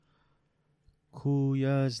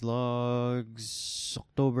Kuya's Logs,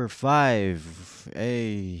 October 5.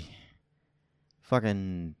 Hey,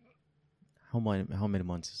 fucking, how many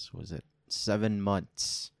months was it? 7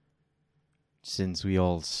 months since we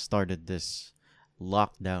all started this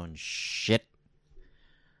lockdown shit.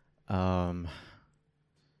 Um,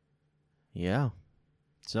 yeah.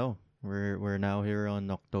 So we're now here on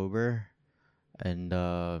October, and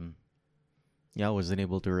yeah, I wasn't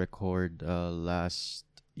able to record last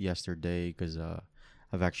yesterday because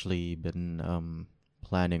I've actually been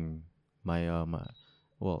planning my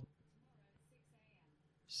well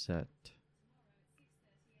set.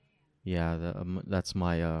 Yeah, that's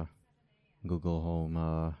my Google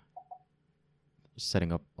Home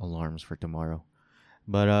setting up alarms for tomorrow.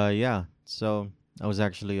 But yeah, so I was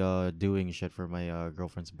actually doing shit for my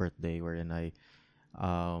girlfriend's birthday, wherein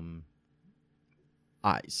um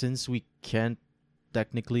I since we can't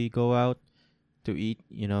technically go out to eat,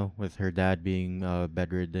 with her dad being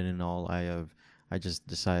bedridden and all, I just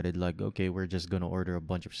decided like, okay, we're just gonna order a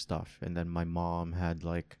bunch of stuff, and then my mom had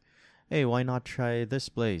like, hey, why not try this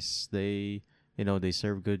place? They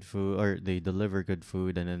serve good food or they deliver good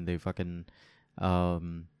food, and then they fucking,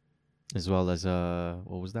 um, as well as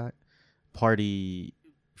what was that party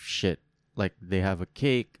shit? Like they have a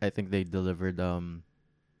cake. I think they delivered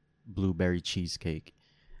blueberry cheesecake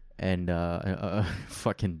and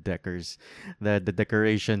fucking decors. The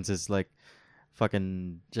decorations is like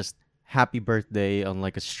fucking just happy birthday on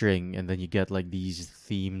like a string, and then you get like these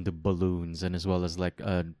themed balloons, and as well as like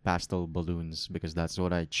pastel balloons, because that's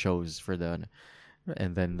what I chose for the.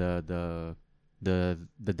 And then the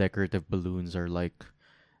decorative balloons are like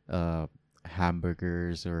uh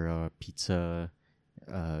hamburgers or pizza.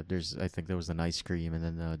 There's I think there was an ice cream and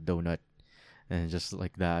then a donut, and just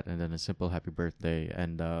like that, and then a simple happy birthday.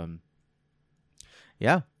 And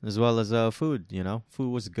yeah, as well as food. Food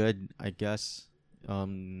was good, I guess.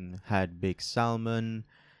 Had baked salmon,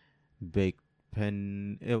 baked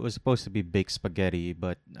pen. It was supposed to be baked spaghetti,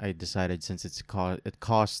 but I decided, since it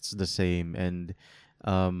costs the same, and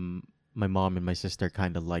um my mom and my sister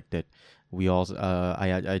kind of liked it. We also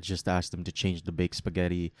I just asked them to change the baked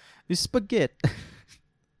spaghetti, the spaghetti.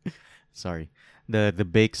 Sorry, the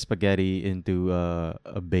baked spaghetti into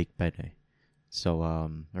a baked penne. So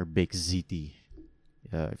or baked ziti,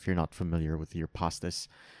 if you're not familiar with your pastas.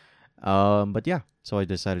 But yeah, so I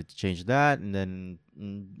decided to change that, and then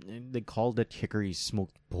they called it hickory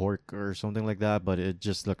smoked pork or something like that, but it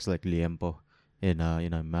just looks like liempo in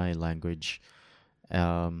my language.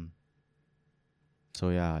 Um, so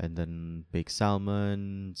yeah, and then baked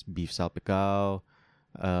salmon, beef salpicao,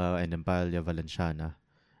 and then paella valenciana,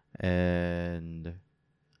 and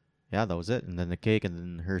yeah, that was it. And then the cake, and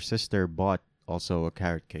then her sister bought also a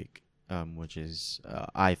carrot cake, which is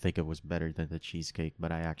I think it was better than the cheesecake,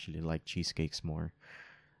 but I actually like cheesecakes more,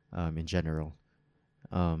 in general.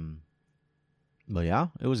 Um, but yeah,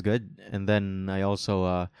 it was good. And then I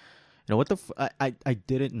also, what I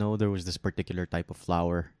didn't know there was this particular type of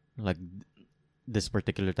flower, like this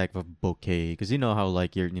particular type of bouquet, because you know how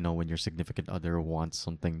like when your significant other wants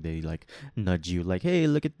something, they like nudge you like, hey,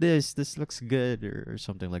 look at this looks good, or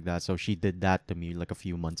something like that. So she did that to me like a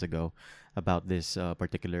few months ago about this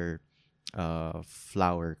particular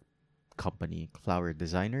flower company, flower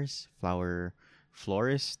designers, flower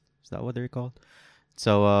florist, is that what they're called?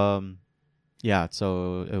 So yeah,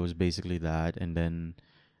 so it was basically that. And then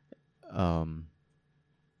um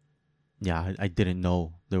yeah, I didn't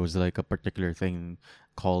know there was like a particular thing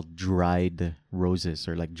called dried roses,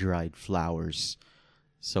 or like dried flowers,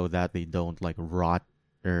 so that they don't like rot,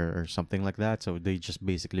 or something like that. So they just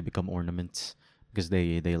basically become ornaments because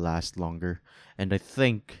they last longer. And I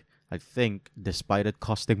think despite it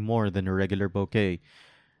costing more than a regular bouquet,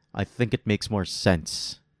 I think it makes more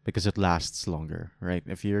sense because it lasts longer, right?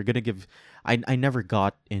 If you're gonna give, I never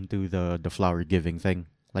got into the flower giving thing,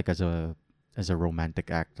 like as a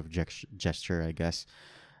romantic act of gesture, I guess.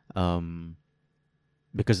 Um,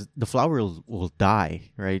 because the flower will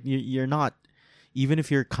die, right? You're not, even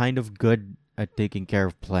if you're kind of good at taking care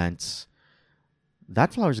of plants,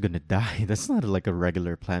 that flower's gonna die. That's not like a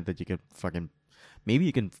regular plant that you can fucking, maybe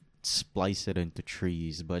you can splice it into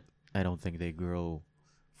trees, but I don't think they grow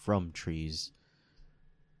from trees.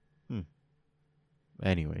 Hmm.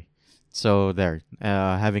 Anyway, so there,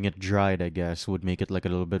 having it dried, I guess, would make it like a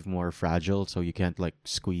little bit more fragile, so you can't like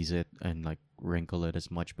squeeze it and like wrinkle it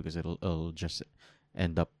as much, because it'll just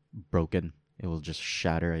end up broken. It will just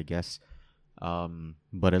shatter, I guess.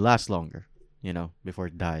 But it lasts longer, before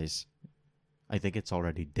it dies. I think it's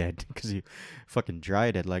already dead because you fucking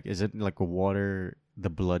dried it. Like, is it like water, the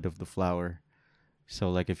blood of the flower? So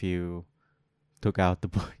like if you took out the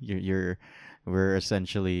you're we're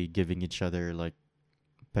essentially giving each other like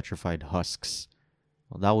petrified husks.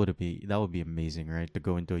 Well, that would be amazing, right? To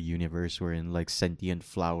go into a universe wherein like sentient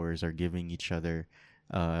flowers are giving each other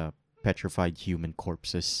uh petrified human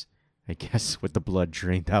corpses, I guess, with the blood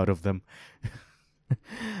drained out of them.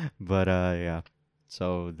 But yeah.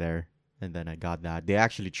 So there. And then I got that. They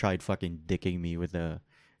actually tried fucking dicking me with a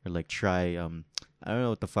or like try I don't know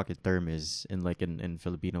what the fucking term is. In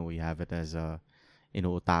Filipino we have it as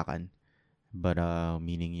inuutakan. But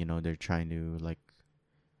meaning, they're trying to like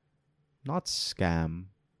not scam,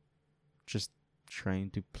 just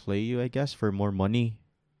trying to play you, I guess, for more money.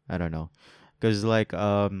 I don't know. Cuz like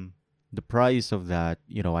the price of that,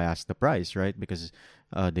 I asked the price, right? Because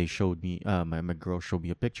they showed me my girl showed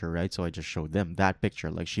me a picture, right? So I just showed them that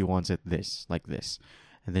picture like she wants it this, like this.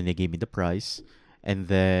 And then they gave me the price. And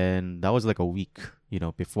then that was like a week,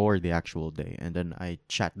 before the actual day. And then I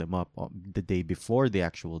chat them up the day before the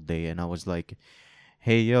actual day and I was like,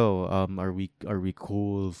 "Hey yo, are we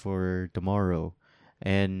cool for tomorrow?"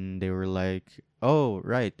 And they were like, "Oh,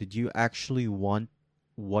 right. Did you actually want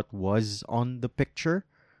what was on the picture,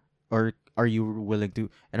 or are you willing to?"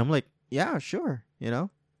 And I'm like, "Yeah, sure.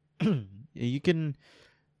 You can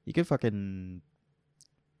fucking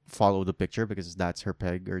follow the picture because that's her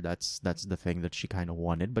peg, or that's the thing that she kind of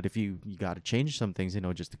wanted. But if you got to change some things,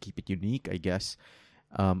 just to keep it unique, I guess."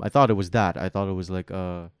 I thought it was that. I thought it was like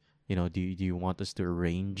do you want us to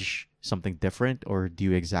arrange something different, or do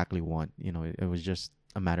you exactly want, it was just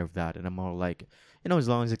a matter of that. And I'm all like, as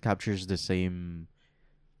long as it captures the same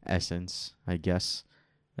essence, I guess.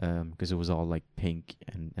 Because it was all like pink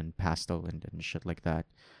and pastel and shit like that.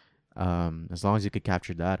 As long as you could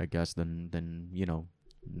capture that, I guess, then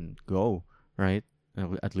go, right.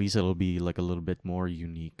 At least it'll be like a little bit more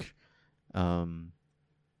unique. um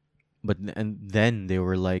and then they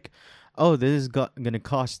were like, "Oh, this is gonna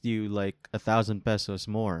cost you like 1,000 pesos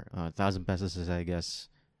more. 1,000 pesos is, I guess,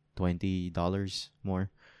 $20 more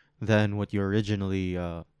than what you originally,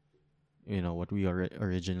 what we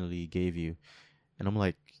originally gave you." And I'm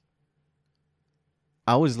like,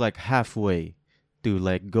 I was like halfway to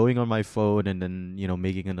like going on my phone and then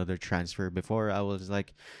making another transfer. Before I was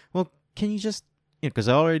like, "Well, can you just?" Because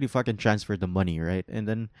I already fucking transferred the money, right? And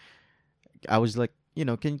then I was like,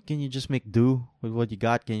 can you just make do with what you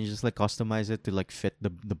got? Can you just like customize it to like fit the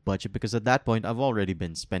budget? Because at that point, I've already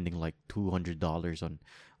been spending like $200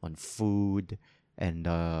 on food and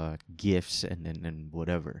gifts and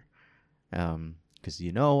whatever. Because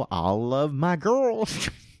I love my girl.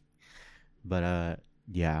 But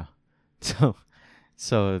yeah.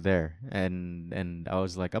 So there, and I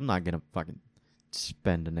was like, I'm not gonna fucking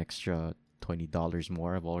spend an extra $20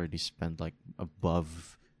 more. I've already spent like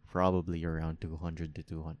above probably around 200 to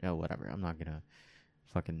 200. Yeah, whatever. I'm not gonna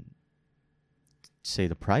fucking say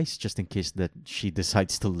the price just in case that she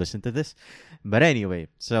decides to listen to this. But anyway,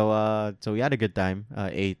 so we had a good time.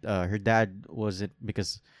 Ate. Her dad wasn't,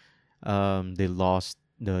 because they lost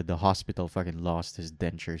the hospital fucking lost his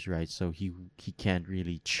dentures, right? So he can't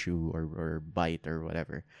really chew or bite or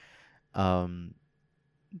whatever. Um,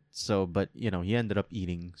 so but he ended up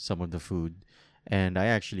eating some of the food, and I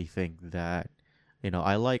actually think that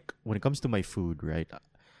I like, when it comes to my food, right?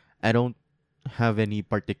 I don't have any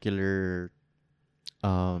particular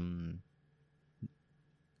um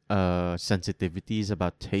sensitivities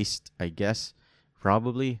about taste, I guess.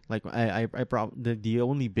 Probably like the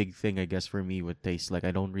only big thing, I guess, for me with taste, like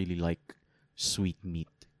I don't really like sweet meat,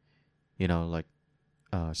 like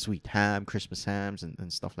sweet ham, Christmas hams,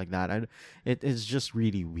 and stuff like that. It is just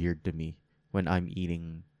really weird to me when I'm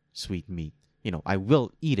eating sweet meat. I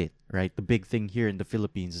will eat it, right? The big thing here in the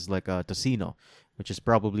Philippines is like tocino, which is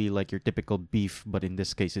probably like your typical beef, but in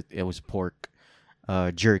this case, it was pork,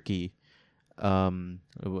 jerky,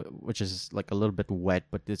 which is like a little bit wet,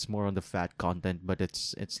 but it's more on the fat content, but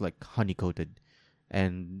it's like honey coated,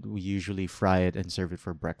 and we usually fry it and serve it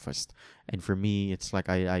for breakfast. And for me, it's like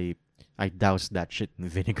I douse that shit in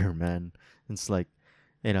vinegar, man. It's like,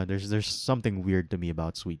 there's something weird to me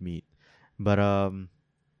about sweet meat, but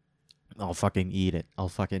I'll fucking eat it. I'll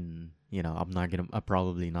fucking, I'm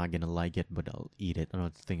probably not gonna like it, but I'll eat it.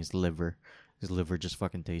 Another thing is liver. Because liver just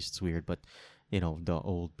fucking tastes weird, but the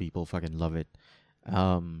old people fucking love it.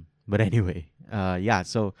 But anyway, yeah.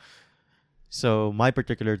 So my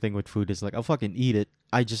particular thing with food is like I'll fucking eat it.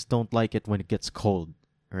 I just don't like it when it gets cold,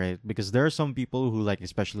 right? Because there are some people who like,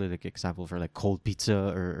 especially like example for like cold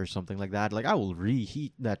pizza or something like that. Like I will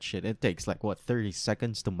reheat that shit. It takes like what 30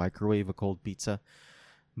 seconds to microwave a cold pizza.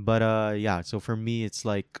 But yeah. So for me, it's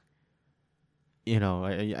like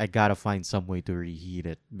I gotta find some way to reheat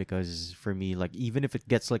it, because for me, like even if it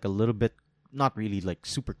gets like a little bit not really like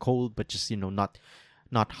super cold, but just not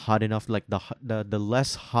hot enough. Like the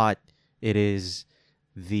less hot it is,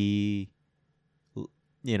 the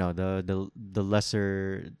the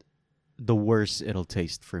lesser, the worse it'll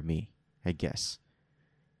taste for me, I guess.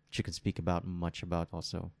 Which you can speak about much about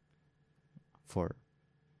also for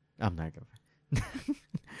I'm not gonna.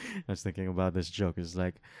 I was thinking about this joke. It's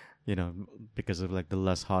like, you know, because of like the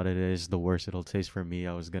less hot it is, the worse it'll taste for me.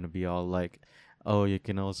 I was gonna be all like, "Oh, you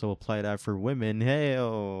can also apply that for women." Hey,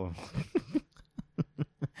 oh.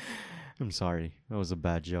 I'm sorry, that was a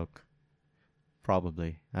bad joke.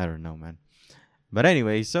 Probably, I don't know, man. But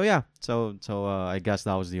anyway, so yeah, I guess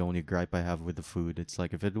that was the only gripe I have with the food. It's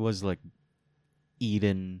like if it was like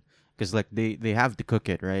eaten, because like they have to cook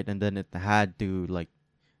it, right, and then it had to like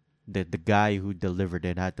the guy who delivered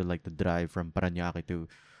it had to like to drive from Paranaque to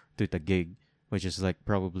Taguig, which is like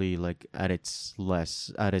probably like at its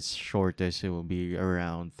shortest it will be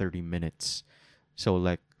around 30 minutes. So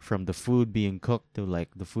like from the food being cooked to like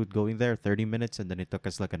the food going there, 30 minutes, and then it took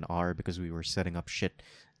us like an hour because we were setting up shit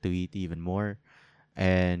to eat even more.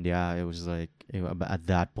 And yeah, it was like at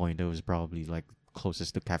that point it was probably like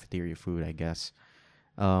closest to cafeteria food, I guess.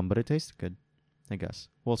 But it tasted good, I guess.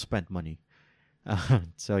 Well spent money.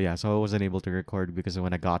 So yeah, so I wasn't able to record because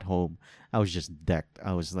when I got home, I was just decked.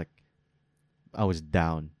 I was like, I was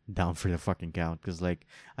down for the fucking count. Cause like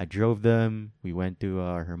I drove them. We went to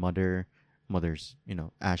her mother's,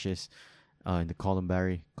 ashes, in the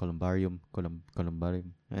columbarium,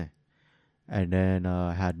 and then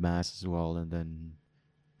had mass as well, and then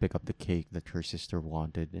pick up the cake that her sister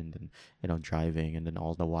wanted, and then driving, and then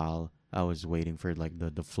all the while I was waiting for like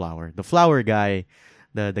the flower guy,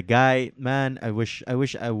 the guy, man. I wish I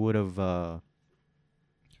would have.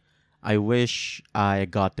 I wish I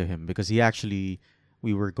got to him because he actually.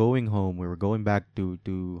 We were going home. We were going back to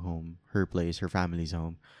home, her place, her family's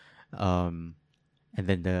home. Um, and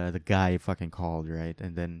then the guy fucking called, right,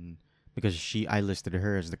 and then because I listed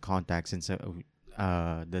her as the contact since the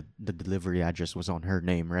delivery address was on her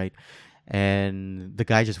name, right, and the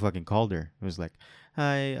guy just fucking called her. It was like,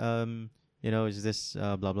 hi, is this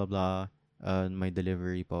blah blah blah, my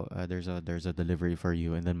delivery there's a delivery for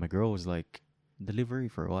you. And then my girl was like, delivery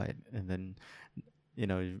for what? And then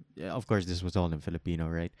of course this was all in Filipino,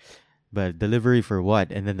 right, but delivery for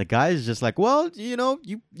what? And then the guy is just like, well, you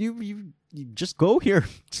just go here,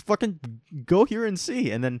 just fucking go here and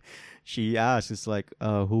see. And then she asks, it's like,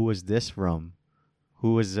 who was this from?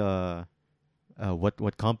 Who was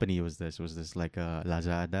what company was this? Was this like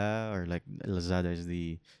Lazada, or like Lazada is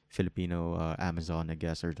the Filipino Amazon, I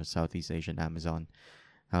guess, or the Southeast Asian Amazon?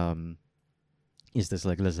 Um, is this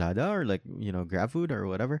like Lazada or like GrabFood or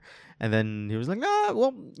whatever? And then he was like, nah,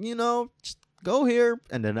 well, just go here.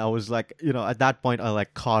 And then I was like, at that point I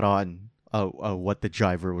like caught on what the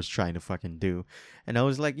driver was trying to fucking do, and I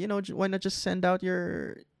was like, why not just send out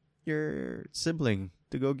your sibling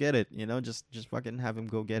to go get it? Just fucking have him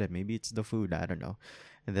go get it. Maybe it's the food. I don't know.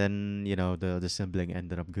 And then the sibling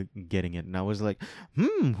ended up getting it, and I was like,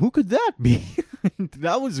 who could that be?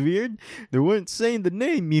 That was weird. They weren't saying the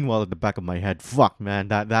name. Meanwhile, at the back of my head, fuck man,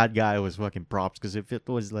 that guy was fucking props. Because if it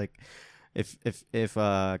was like, if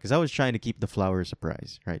because I was trying to keep the flower a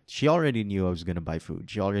surprise, right? She already knew I was gonna buy food.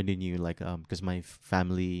 She already knew, like, because my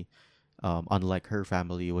family, unlike her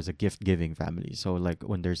family, was a gift giving family. So like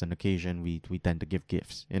when there's an occasion, we tend to give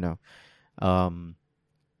gifts. Um,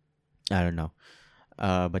 I don't know.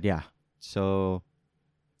 But yeah. So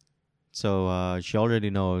she already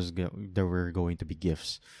knows there were going to be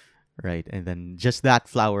gifts, right? And then just that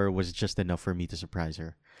flower was just enough for me to surprise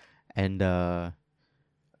her. And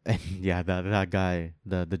and yeah, that guy,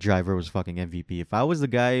 the driver was fucking MVP. If I was the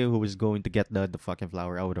guy who was going to get the fucking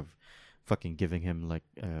flower, I would have fucking giving him like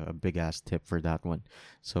a big ass tip for that one.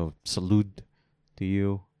 So salute to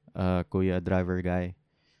you, Kuya driver guy.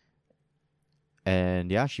 And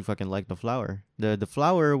yeah, she fucking liked the flower. The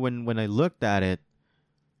flower, when I looked at it,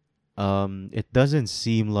 it doesn't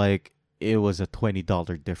seem like it was a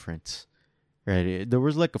 $20 difference, right? There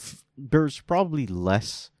was like there's probably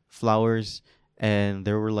less flowers, and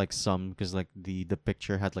there were like some, because like the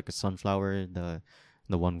picture had like a sunflower. The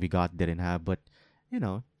one we got didn't have, but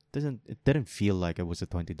it didn't feel like it was a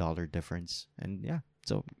 $20 difference. And yeah,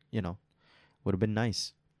 so would have been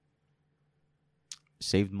nice.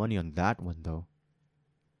 Saved money on that one though.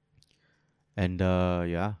 And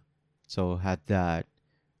yeah, so had that.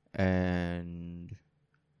 And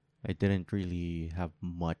I didn't really have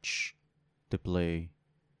much to play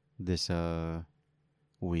this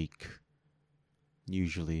week.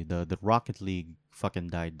 Usually the Rocket League fucking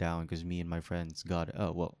died down because me and my friends got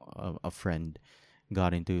a friend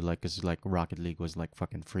got into, like, cause like Rocket League was like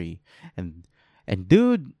fucking free, and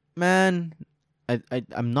dude, man,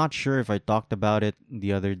 I'm not sure if I talked about it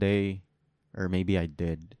the other day, or maybe I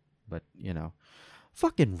did, but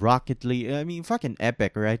fucking Rocket League. I mean, fucking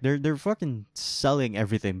Epic, right? They're fucking selling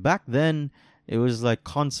everything. Back then, it was like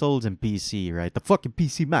consoles and PC, right? The fucking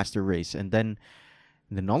PC master race, and then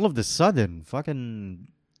all of the sudden, fucking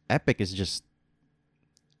Epic is just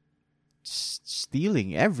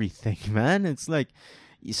stealing everything, man. It's like,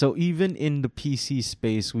 so even in the PC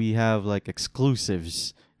space, we have like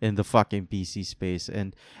exclusives in the fucking PC space,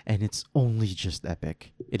 and it's only just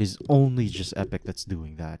Epic. It is only just Epic that's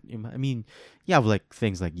doing that. I mean, you have like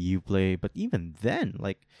things like Uplay, but even then,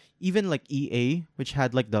 like even like EA, which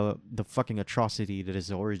had like the fucking atrocity that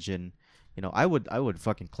is Origin. I would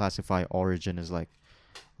fucking classify Origin as like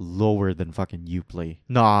lower than fucking Uplay.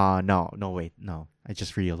 Nah, no, wait, no. I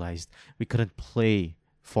just realized we couldn't play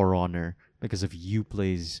For Honor because of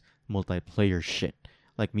Uplay's multiplayer shit.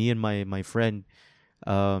 Like me and my friend,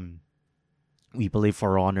 um, we play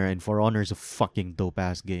For Honor, and For Honor is a fucking dope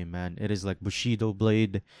ass game, man. It is like Bushido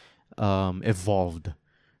Blade, evolved,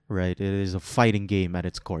 right? It is a fighting game at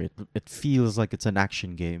its core. It feels like it's an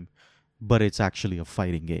action game, but it's actually a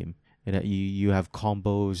fighting game. You have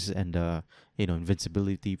combos and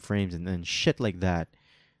invincibility frames and shit like that,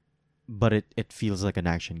 but it feels like an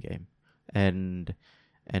action game, and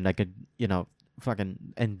I could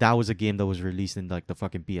fucking, and that was a game that was released in like the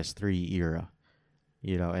fucking PS3 era,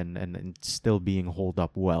 and it's still being hold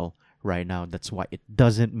up well right now. That's why it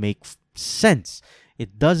doesn't make sense.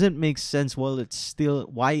 It doesn't make sense. Well,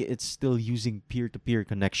 why it's still using peer to peer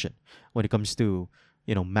connection when it comes to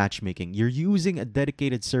matchmaking. You're using a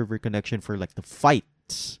dedicated server connection for like the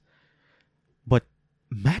fights, but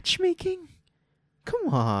matchmaking? Come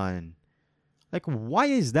on. Like, why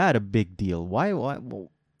is that a big deal?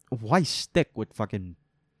 Why stick with fucking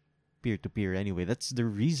peer to peer anyway? That's the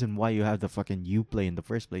reason why you have the fucking Uplay in the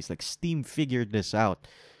first place. Like, Steam figured this out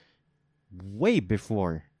way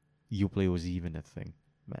before Uplay was even a thing,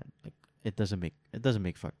 man. Like, it doesn't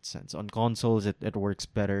make fucking sense. On consoles, it works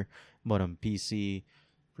better, but on PC,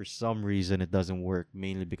 for some reason, it doesn't work.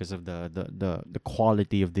 Mainly because of the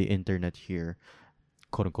quality of the internet here,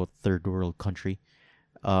 quote unquote third world country,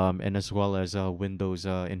 and as well as Windows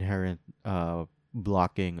inherent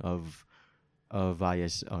blocking of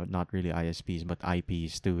not really ISPs but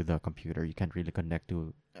IPs to the computer. You can't really connect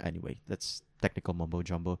to anyway. That's technical mumbo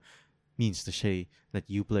jumbo. Means to say that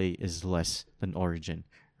Uplay is less than Origin,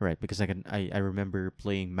 right? Because I remember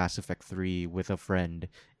playing Mass Effect 3 with a friend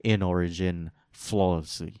in Origin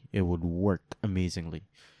flawlessly. It would work amazingly.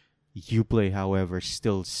 Uplay, however,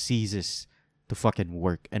 still ceases to fucking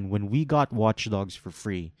work. And when we got Watch Dogs for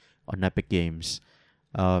free on Epic Games,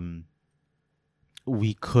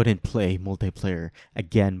 we couldn't play multiplayer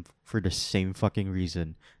again for the same fucking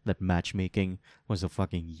reason that matchmaking was a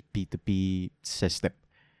fucking P2P system.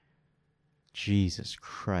 Jesus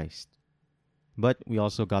Christ. But we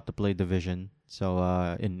also got to play Division, so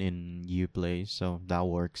in Uplay, so that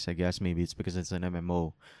works, I guess. Maybe it's because it's an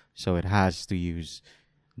MMO, so it has to use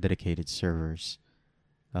dedicated servers.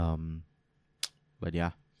 Um, but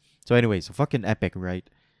yeah. So anyway, so fucking Epic, right?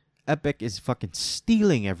 Epic is fucking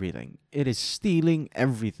stealing everything. It is stealing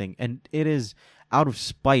everything, and it is out of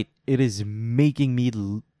spite. It is making me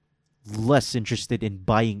less interested in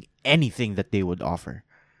buying anything that they would offer.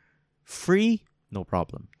 Free, no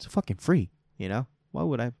problem. It's fucking free. Why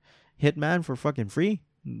would I? Hitman for fucking free?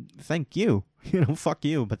 Thank you. Fuck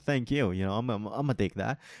you, but thank you. I'm gonna take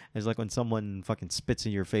that. It's like when someone fucking spits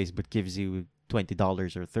in your face but gives you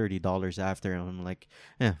 $20 or $30 after, and I'm like,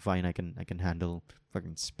 fine, I can handle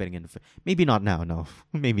fucking spitting in the face. Maybe not now, no.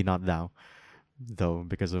 Maybe not now, though,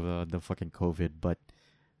 because of the fucking COVID. But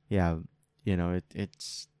yeah,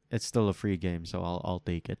 it's still a free game, so I'll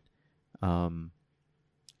take it.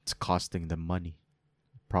 It's costing them money,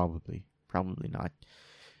 probably not.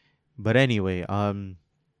 But anyway,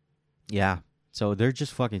 yeah. So they're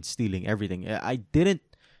just fucking stealing everything. I didn't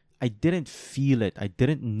feel it. I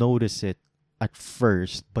didn't notice it at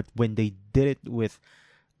first, but when they did it with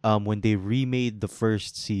when they remade the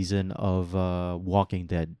first season of Walking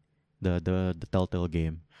Dead, the Telltale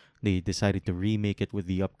game, they decided to remake it with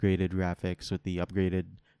the upgraded graphics, with the upgraded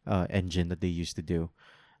engine that they used to do.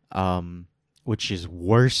 Which is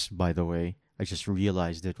worse, by the way. I just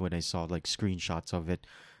realized it when I saw like screenshots of it.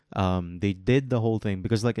 They did the whole thing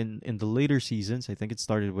because like in the later seasons, I think it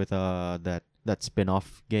started with that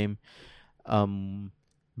spin-off game.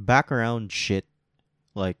 Background shit,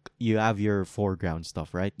 like you have your foreground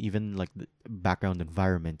stuff, right? Even like the background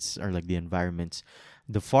environments, or like the environments,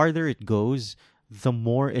 the farther it goes, the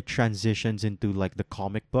more it transitions into like the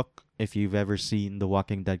comic book. If you've ever seen the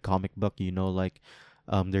Walking Dead comic book, you know, like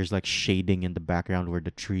there's like shading in the background where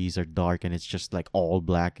the trees are dark and it's just like all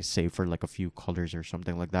black save for like a few colors or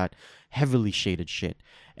something like that. Heavily shaded shit.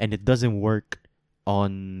 And it doesn't work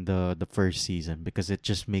on the first season because it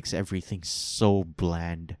just makes everything so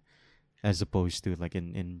bland as opposed to like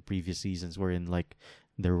in previous seasons wherein like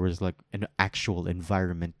there was like an actual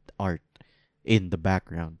environment art in the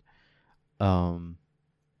background. Um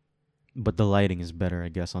but the lighting is better, I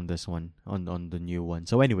guess, on this one, on the new one.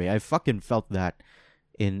 So anyway, I fucking felt that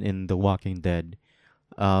in The Walking Dead.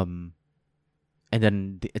 Um, and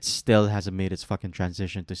then it still hasn't made its fucking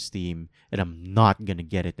transition to Steam, and I'm not gonna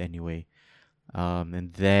get it anyway.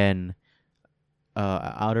 And then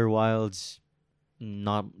Outer Wilds,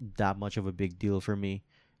 not that much of a big deal for me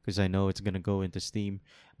because I know it's gonna go into Steam.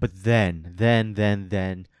 But then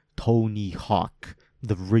Tony Hawk,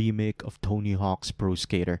 the remake of Tony Hawk's Pro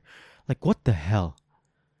Skater. Like, what the hell?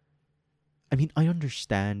 I mean, I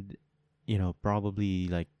understand, probably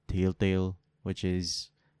like Telltale, which is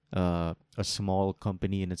a small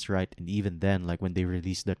company in its right, and even then, like when they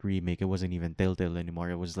released that remake, it wasn't even Telltale anymore.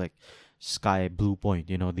 It was like Sky Blue Point,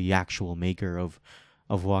 the actual maker of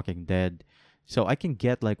Walking Dead. So I can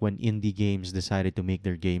get like when indie games decided to make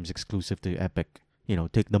their games exclusive to Epic,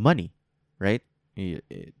 take the money, right?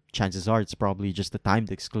 Chances are it's probably just a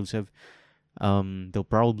timed exclusive. They'll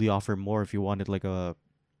probably offer more if you wanted like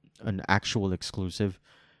an actual exclusive,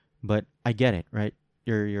 but I get it, right?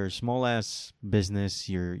 You're a small ass business.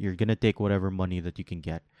 You're gonna take whatever money that you can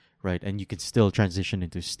get, right? And you can still transition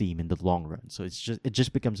into Steam in the long run. So it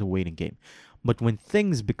just becomes a waiting game. But when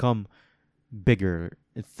things become bigger,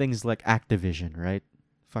 things like Activision, right?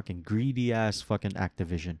 Fucking greedy ass fucking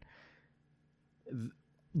Activision.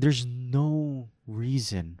 There's no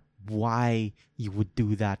reason why you would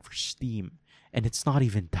do that for Steam. And it's not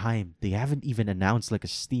even timed. They haven't even announced like a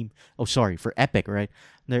Steam. Oh, sorry, for Epic, right?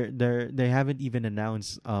 They haven't even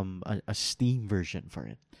announced a Steam version for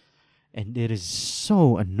it, and it is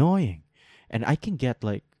so annoying. And I can get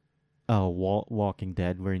like Walking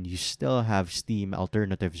Dead, wherein you still have Steam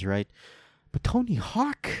alternatives, right? But Tony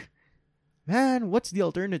Hawk, man, what's the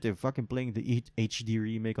alternative? Fucking playing the HD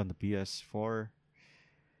remake on the PS4,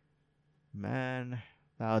 man.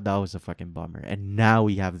 That was a fucking bummer. And now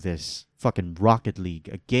we have this fucking Rocket League,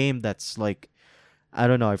 a game that's like, I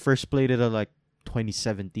don't know. I first played it in like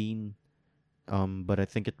 2017, but I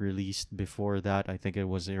think it released before that. I think it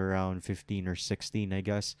was around 15 or 16, I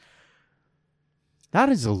guess. That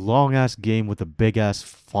is a long ass game with a big ass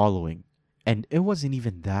following, and it wasn't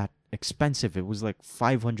even that expensive. It was like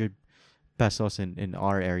 500 pesos in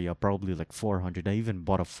our area, probably like 400. I even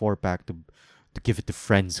bought a 4-pack to give it to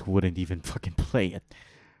friends who wouldn't even fucking play it.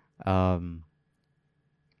 Um,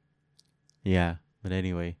 yeah, but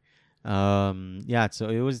anyway, yeah. So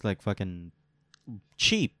it was like fucking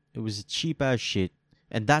cheap. It was cheap as shit,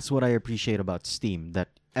 and that's what I appreciate about Steam. That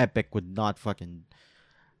Epic would not fucking,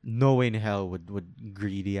 no way in hell would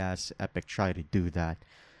greedy ass Epic try to do that.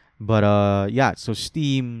 But yeah. So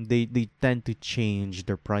Steam, they tend to change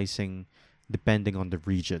their pricing depending on the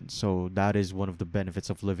region. So that is one of the benefits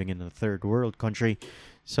of living in a third world country.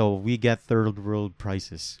 So we get third world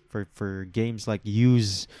prices for games like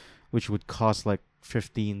Use, which would cost like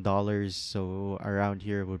 $15. So around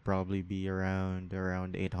here it would probably be around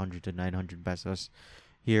 800 to 900 pesos.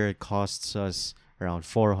 Here it costs us around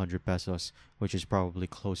 400 pesos, which is probably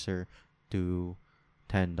closer to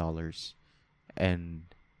 $10. And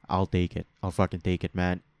I'll take it. I'll fucking take it,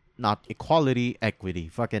 man. Not equality, equity.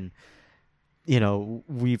 Fucking, we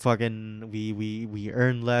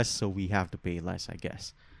earn less, so we have to pay less, I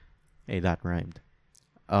guess. Hey, that rhymed.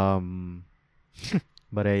 Um,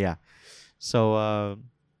 but yeah. So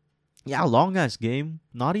yeah, long ass game,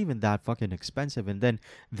 not even that fucking expensive, and then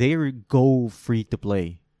they go free to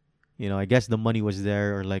play. I guess the money was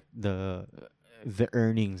there, or like the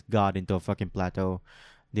earnings got into a fucking plateau.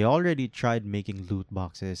 They already tried making loot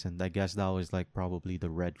boxes, and I guess that was like probably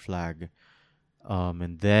the red flag.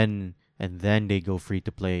 And then they go free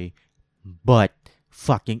to play, but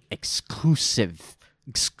fucking exclusive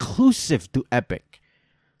to Epic,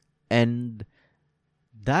 and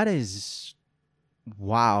that is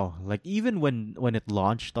wow. Like even when it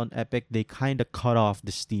launched on Epic, they kind of cut off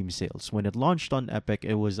the Steam sales. When it launched on Epic,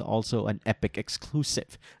 it was also an Epic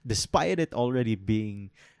exclusive, despite it already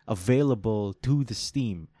being available to the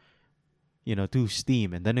Steam. To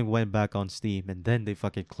Steam, and then it went back on Steam, and then they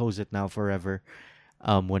fucking close it now forever.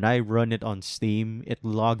 When I run it on Steam, it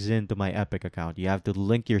logs into my Epic account. You have to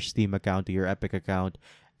link your Steam account to your Epic account.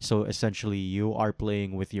 So essentially, you are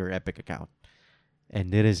playing with your Epic account.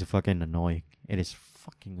 and it is fucking annoying. It is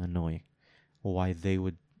fucking annoying why they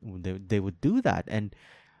would do that. And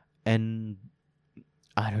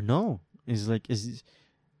I don't know. Is like is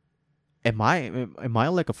am I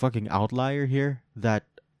like a fucking outlier here, that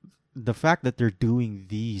the fact that they're doing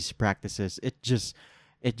these practices, it just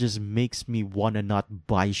makes me want to not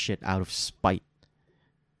buy shit out of spite,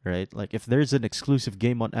 right? Like if there's an exclusive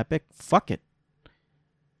game on Epic, fuck it.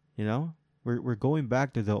 You know? We're going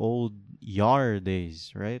back to the old Yar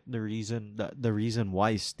days, right? The reason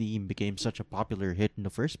why Steam became such a popular hit in the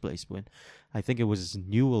first place, when I think it was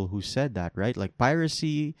Newell who said that, right? Like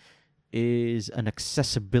piracy is an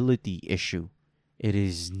accessibility issue. It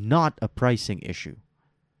is not a pricing issue.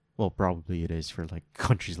 Well, probably it is for like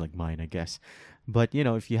countries like mine, I guess. But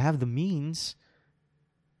if you have the means,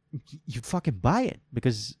 you fucking buy it,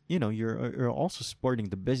 because you're also supporting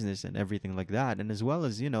the business and everything like that, and as well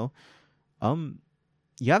as um,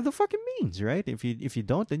 you have the fucking means, right? If you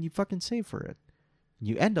don't, then you fucking save for it.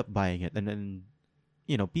 You end up buying it, and then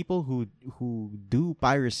people who do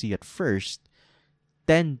piracy at first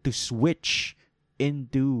tend to switch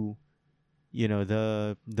into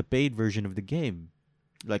the paid version of the game.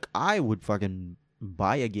 Like I would fucking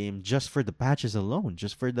buy a game just for the patches alone,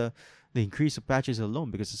 just for the increase of patches alone.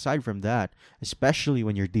 Because aside from that, especially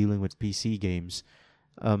when you're dealing with PC games,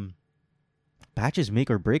 um, patches make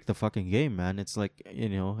or break the fucking game, man. It's like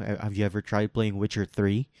have you ever tried playing Witcher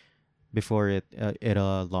 3 before it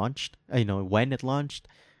launched? When it launched,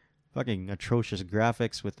 fucking atrocious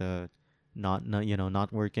graphics with the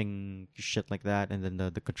not working shit like that, and then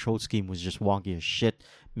the control scheme was just wonky as shit.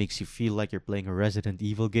 Makes you feel like you're playing a Resident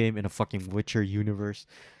Evil game in a fucking Witcher universe.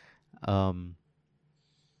 um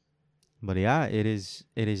but yeah, it is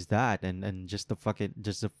that, and just the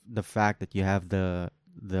fact that you have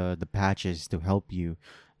the patches to help you,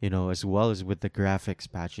 as well as with the graphics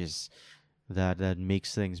patches, that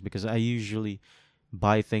makes things, because I usually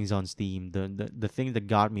buy things on Steam. The thing that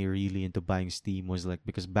got me really into buying Steam was like,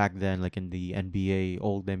 because back then, like in the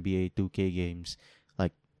old NBA 2K games,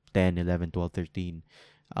 like 10, 11, 12, 13,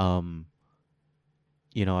 um,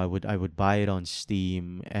 I would buy it on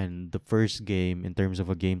Steam, and the first game, in terms of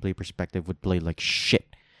a gameplay perspective, would play like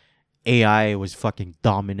shit. AI was fucking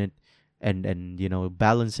dominant, and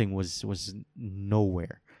balancing was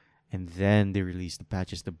nowhere. And then they released the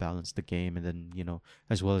patches to balance the game, and then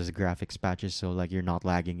as well as the graphics patches, so like you're not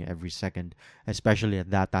lagging every second. Especially at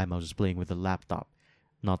that time, I was playing with a laptop,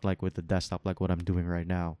 not like with the desktop, like what I'm doing right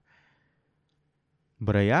now.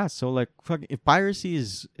 But yeah, so like fuck, if piracy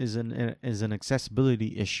is an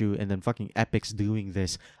accessibility issue, and then fucking Epic's doing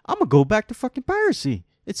this, I'm gonna go back to fucking piracy.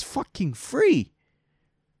 It's fucking free,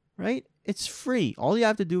 right? It's free. All you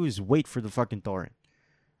have to do is wait for the fucking torrent,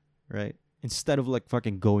 right? Instead of like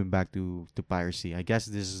fucking going back to piracy. I guess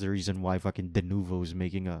this is the reason why fucking Denuvo is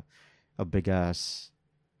making a big ass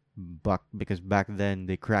buck, because back then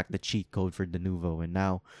they cracked the cheat code for Denuvo, and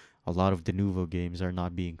now a lot of Denuvo games are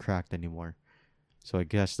not being cracked anymore. So I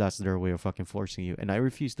guess that's their way of fucking forcing you. And I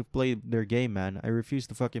refuse to play their game, man. I refuse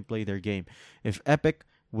to fucking play their game. If Epic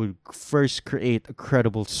would first create a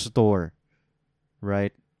credible store,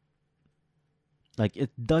 right? Like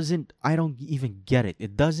it doesn't, I don't even get it.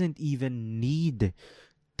 It doesn't even need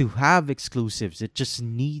to have exclusives. It just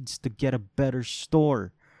needs to get a better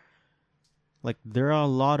store. Like there are a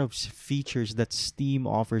lot of features that Steam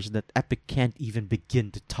offers that Epic can't even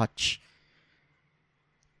begin to touch.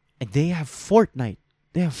 And they have Fortnite.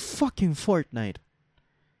 They have fucking Fortnite.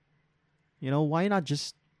 Why not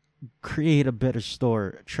just create a better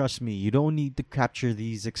store? Trust me, you don't need to capture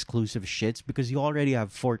these exclusive shits, because you already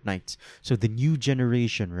have Fortnite. So the new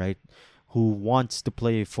generation, right, who wants to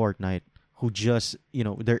play Fortnite, who just,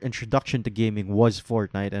 their introduction to gaming was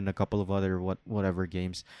Fortnite and a couple of other whatever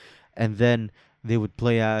games. And then they would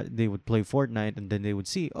play Fortnite, and then they would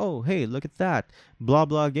see, oh, hey, look at that. Blah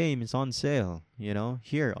blah game is on sale,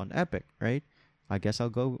 here on Epic, right? I guess I'll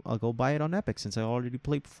go buy it on Epic, since I already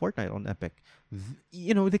played Fortnite on Epic.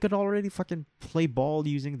 They could already fucking play ball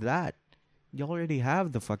using that. You already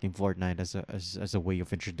have the fucking Fortnite as a way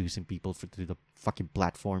of introducing people to the fucking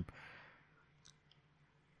platform.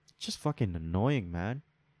 Just fucking annoying, man.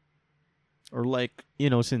 Or like,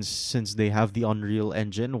 since they have the Unreal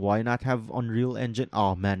Engine, why not have Unreal Engine?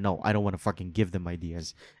 Oh man, no, I don't want to fucking give them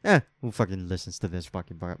ideas. Who fucking listens to this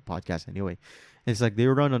fucking podcast anyway? It's like they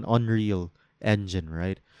run an Unreal Engine,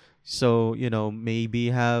 right? So, maybe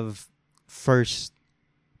have first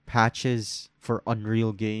patches for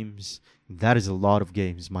Unreal games. That is a lot of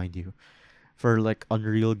games, mind you. For like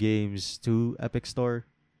Unreal games to Epic Store,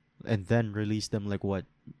 and then release them like what,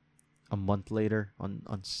 a month later on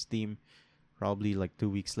Steam, probably like 2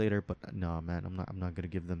 weeks later. But no, man, I'm not gonna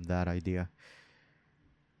give them that idea.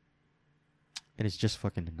 And it's just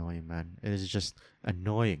fucking annoying, man. It is just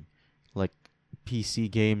annoying. Like PC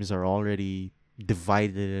games are already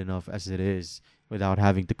divided enough as it is without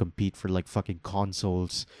having to compete for like fucking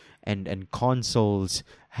consoles. And consoles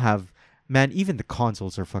have, man, even the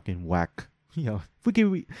consoles are fucking whack. Yo,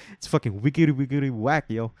 it's fucking wickedy wickedy whack,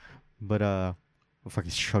 yo. But I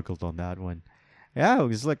fucking struggled on that one. Yeah,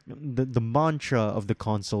 it's like the mantra of the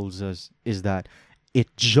consoles is that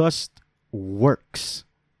it just works.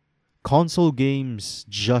 Console games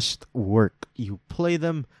just work. You play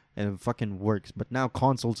them and it fucking works. But now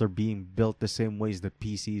consoles are being built the same ways that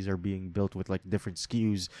PCs are being built with like different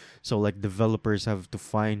SKUs. So like developers have to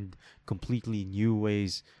find completely new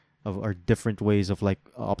ways of or different ways of like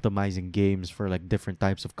optimizing games for like different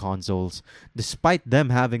types of consoles. Despite them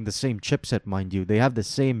having the same chipset, mind you, they have the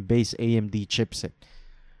same base AMD chipset,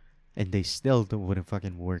 and they still don't wouldn't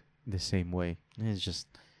fucking work the same way. It's just,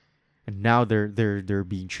 and now they're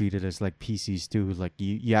being treated as like PCs too. Like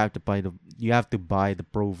you have to buy the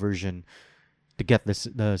pro version to get the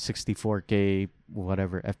 64K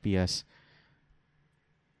whatever FPS.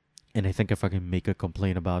 And I think if I can make a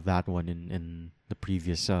complaint about that one in the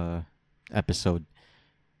previous episode,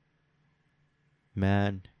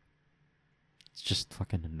 man, it's just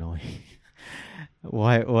fucking annoying.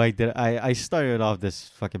 Why did I started off this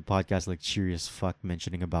fucking podcast like serious fuck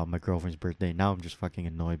mentioning about my girlfriend's birthday. Now I'm just fucking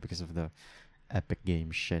annoyed because of the Epic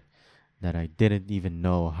Game shit that I didn't even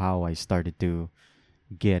know how I started to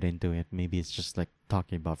get into it. Maybe it's just like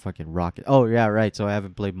talking about fucking Rocket. Oh yeah, right. So I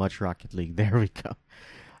haven't played much Rocket League. There we go.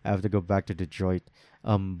 I have to go back to Detroit.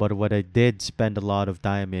 But what I did spend a lot of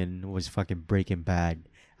time in was fucking Breaking Bad.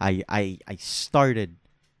 I started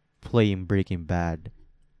playing Breaking Bad.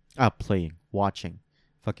 Watching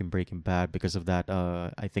fucking Breaking Bad because of that.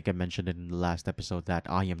 I think I mentioned it in the last episode that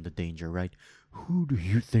I am the danger, right? Who do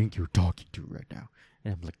you think you're talking to right now?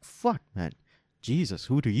 And I'm like, fuck, man. Jesus,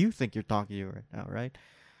 who do you think you're talking to right now, right?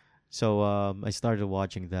 So I started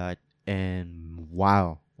watching that, and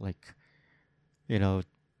wow, like, you know,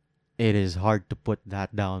 it is hard to put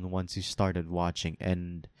that down once you started watching,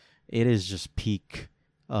 and it is just peak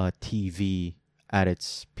TV at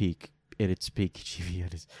its peak. It's peak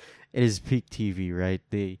TV. It is peak TV, right?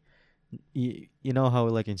 You know how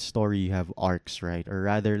like in story you have arcs, right? Or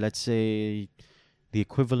rather, let's say the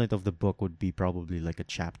equivalent of the book would be probably like a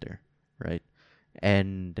chapter, right?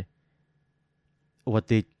 And what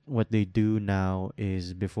they do now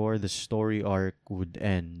is before the story arc would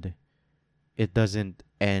end, it doesn't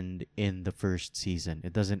end in the first season.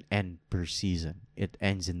 It doesn't end per season. It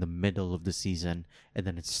ends in the middle of the season, and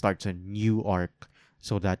then it starts a new arc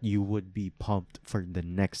so that you would be pumped for the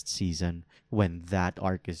next season when that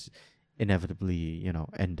arc is inevitably,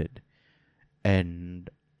 ended. And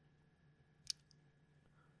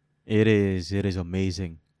it is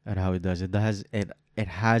amazing at how it does. It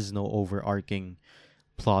has no overarching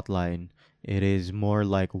plot line. It is more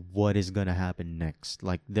like what is gonna happen next.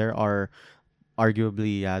 Like there are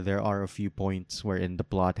arguably, yeah, there are a few points wherein the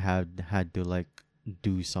plot had to like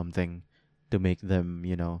do something to make them,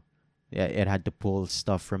 yeah, it had to pull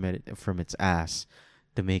stuff from its ass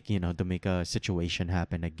to make a situation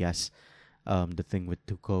happen, I guess. The thing with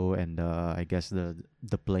Tuco and I guess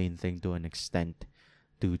the plane thing to an extent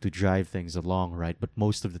to drive things along, right? But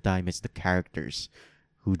most of the time it's the characters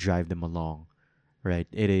who drive them along, right?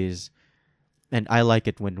 It is, and I like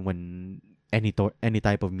it when any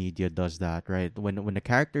type of media does that, right? When a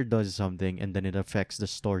character does something and then it affects the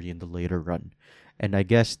story in the later run. And I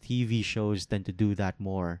guess TV shows tend to do that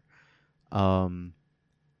more um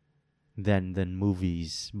than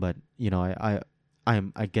movies. But I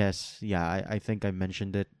guess, yeah, I think I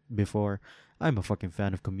mentioned it before. I'm a fucking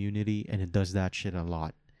fan of Community, and it does that shit a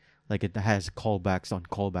lot. Like it has callbacks on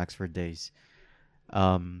callbacks for days.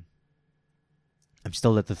 um I'm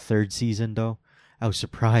still at the third season though. I was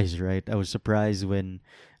surprised, right? I was surprised when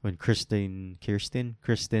Kristen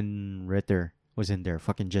Ritter was in there,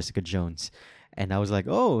 fucking Jessica Jones, and I was like,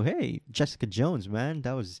 oh hey, Jessica Jones, man,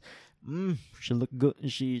 that was, she looked good.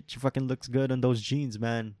 She fucking looks good on those jeans,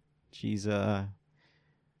 man. She's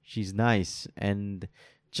she's nice, and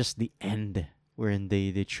just the end wherein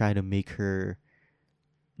they try to make her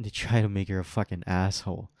a fucking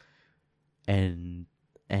asshole, and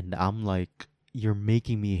I'm like, you're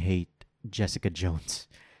making me hate Jessica Jones.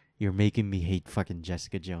 You're making me hate fucking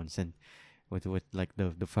Jessica Jones, and with like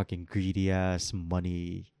the fucking greedy ass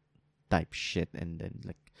money type shit, and then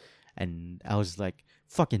like And I was like,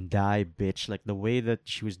 fucking die, bitch. Like the way that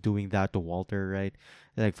she was doing that to Walter, right?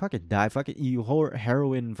 Like fucking die, fucking you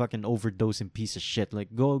heroin fucking overdosing piece of shit.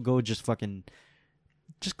 Like go just fucking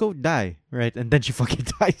just go die, right? And then she fucking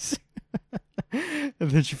dies.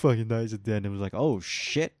 And then she fucking dies at the end. It was like, oh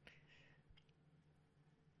shit.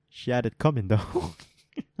 She had it coming though.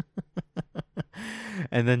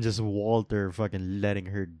 And then just Walter fucking letting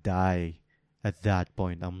her die at that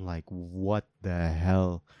point. I'm like, what the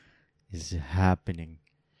hell is happening?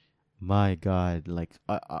 My God, like,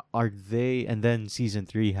 are they? And then season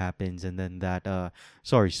three happens, and then that.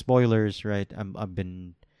 Sorry, spoilers, right? I'm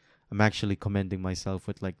actually commending myself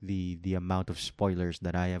with like the amount of spoilers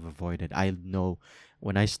that I have avoided. I know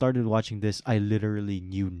when I started watching this, I literally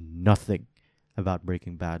knew nothing about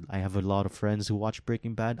Breaking Bad. I have a lot of friends who watch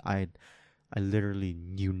Breaking Bad. I literally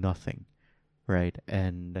knew nothing, right?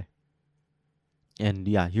 And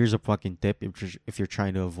yeah, here's a fucking tip if you're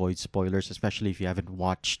trying to avoid spoilers, especially if you haven't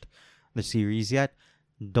watched the series yet.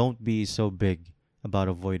 Don't be so big about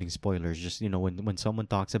avoiding spoilers. Just when someone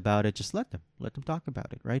talks about it, just let them talk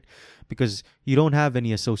about it, right? Because you don't have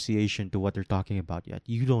any association to what they're talking about yet.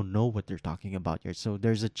 You don't know what they're talking about yet, so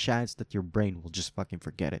there's a chance that your brain will just fucking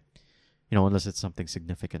forget it. Unless it's something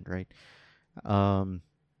significant, right? Um,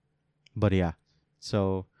 but yeah,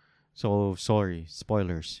 so sorry,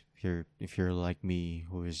 spoilers. If you're like me,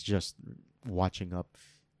 who is just watching up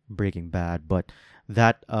Breaking Bad, but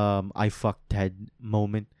that I fucked Ted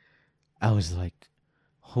moment, I was like,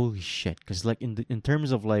 holy shit, because like in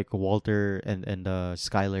terms of like Walter and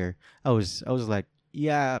Skyler, I was like,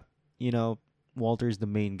 yeah, you know, Walter's the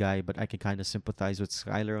main guy, but I can kind of sympathize with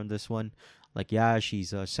Skyler on this one. Like, yeah,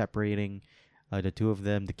 she's separating the two of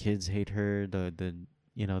them. The kids hate her. The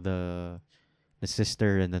you know the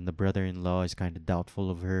sister and then the brother-in-law is kind of doubtful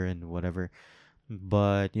of her and whatever.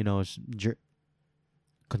 But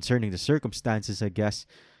concerning the circumstances, I guess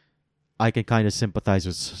I can kind of sympathize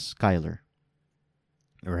with Skyler,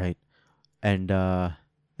 right? And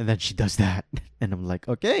then she does that, and I'm like,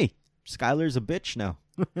 okay, Skyler's a bitch now.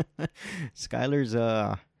 Skyler's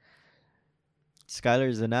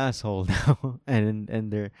Skyler's an asshole now, and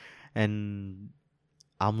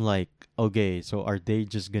I'm like, okay, so are they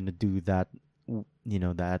just gonna do that?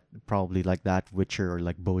 That probably like that Witcher or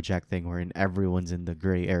like BoJack thing, wherein everyone's in the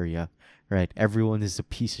gray area, right? Everyone is a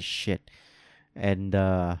piece of shit, and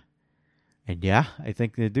yeah, I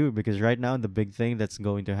think they do because right now the big thing that's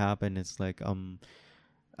going to happen is like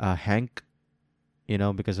Hank,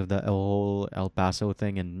 because of the whole El Paso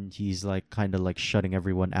thing, and he's like kind of like shutting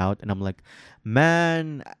everyone out. And I'm like,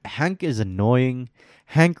 man, Hank is annoying.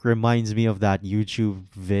 Hank reminds me of that YouTube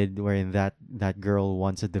vid wherein that girl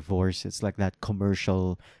wants a divorce. It's like that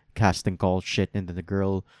commercial casting call shit, and then the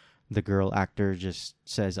girl actor just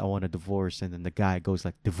says, "I want a divorce," and then the guy goes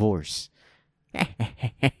like, "Divorce."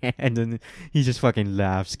 And then he just fucking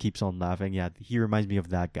laughs, keeps on laughing. Yeah, he reminds me of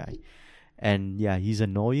that guy. And yeah, he's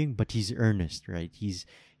annoying, but he's earnest, right? He's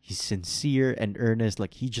sincere and earnest.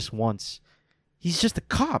 Like he's just a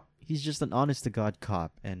cop. He's just an honest to god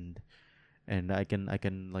cop. And I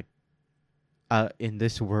can like in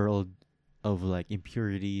this world of like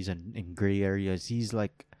impurities and in gray areas, he's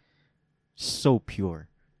like so pure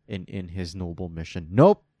in his noble mission.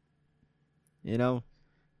 Nope, you know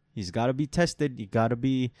he's got to be tested. You got to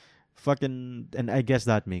be fucking, and I guess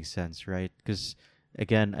that makes sense, right? Because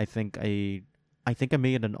again, I think I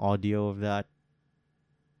made an audio of that.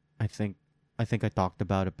 I think I talked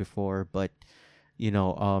about it before, but you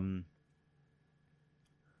know,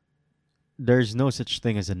 there's no such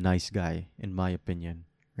thing as a nice guy in my opinion,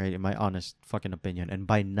 right? In my honest fucking opinion. And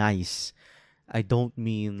by nice, I don't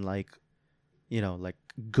mean like, like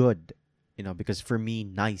good, because for me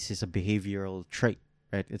nice is a behavioral trait,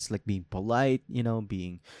 right? It's like being polite,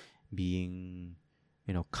 being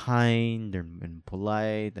kind and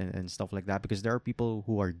polite and stuff like that, because there are people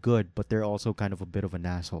who are good but they're also kind of a bit of an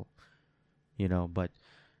asshole, but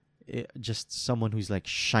just someone who's like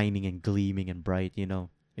shining and gleaming and bright,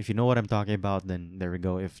 if you know what I'm talking about, then there we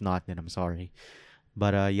go. If not, then I'm sorry.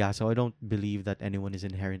 But yeah, so I don't believe that anyone is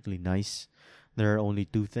inherently nice. There are only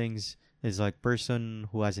two things: is like person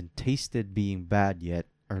who hasn't tasted being bad yet,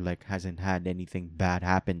 or like hasn't had anything bad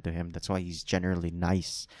happen to him. That's why he's generally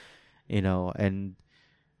nice, and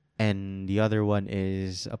the other one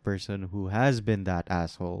is a person who has been that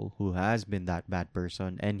asshole, who has been that bad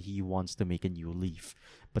person, and he wants to make a new leaf,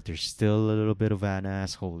 but there's still a little bit of an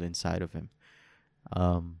asshole inside of him.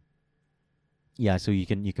 Um, yeah, so you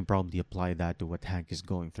can probably apply that to what Hank is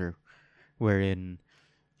going through, wherein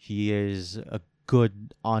he is a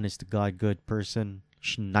good, honest to God, good person,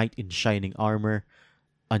 knight in shining armor,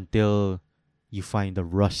 until you find the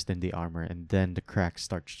rust in the armor, and then the cracks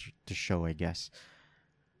start to show, I guess.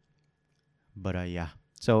 But yeah.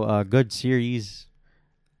 So good series.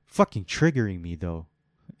 Fucking triggering me though.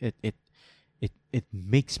 It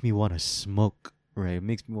makes me want to smoke. Right, it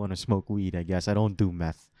makes me want to smoke weed. I guess I don't do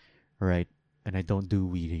meth, right, and I don't do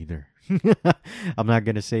weed either. I'm not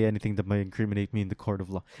gonna say anything that might incriminate me in the court of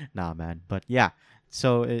law. Nah, man. But yeah,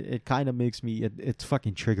 so it kind of makes me. It's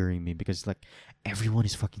fucking triggering me because like everyone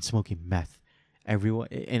is fucking smoking meth. Everyone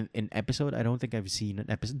in episode. I don't think I've seen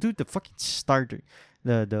an episode. Dude, the fucking starter,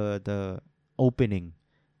 the opening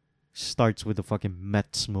starts with the fucking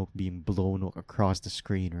meth smoke being blown across the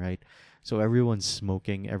screen, right? So everyone's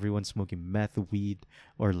smoking meth, weed,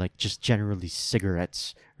 or like just generally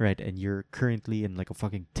cigarettes, right? And you're currently in like a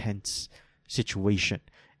fucking tense situation.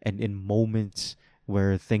 And in moments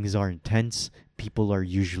where things are intense, people are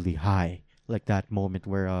usually high. Like that moment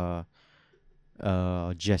where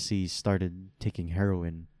Jesse started taking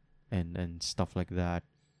heroin and stuff like that.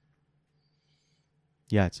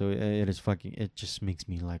 Yeah, so it is fucking. It just makes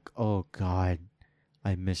me like, oh god,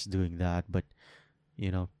 I miss doing that, but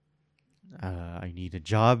you know, I need a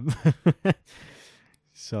job,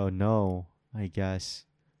 so no, I guess.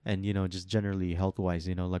 And just generally health wise,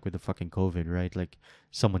 like with the fucking COVID, right? Like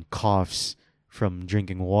someone coughs from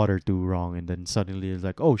drinking water too wrong, and then suddenly it's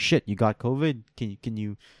like, oh shit, you got COVID? Can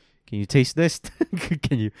you taste this?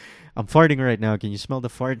 Can you? I'm farting right now. Can you smell the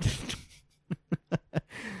fart?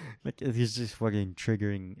 Like he's just fucking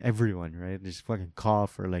triggering everyone, right? Just fucking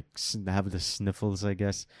cough or like have the sniffles, I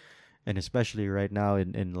guess. And especially right now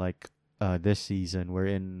in like this season,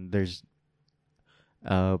 wherein there's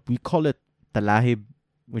we call it talahib,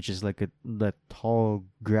 which is like the tall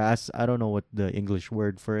grass. I don't know what the English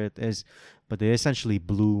word for it is, but they essentially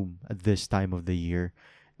bloom at this time of the year,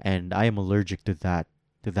 and I am allergic to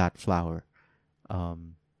that flower.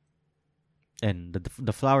 Um, and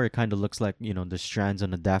the flower kind of looks like the strands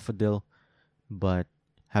on a daffodil, but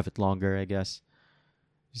have it longer, I guess.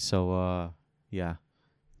 So yeah,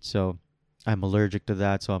 so I'm allergic to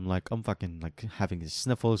that. So I'm fucking like having the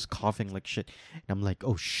sniffles, coughing like shit, and I'm like,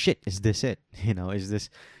 oh shit, is this it? Is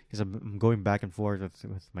this because I'm going back and forth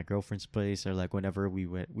with my girlfriend's place, or like whenever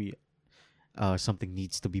we something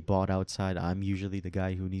needs to be bought outside, I'm usually the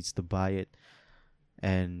guy who needs to buy it,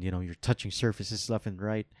 and you're touching surfaces left and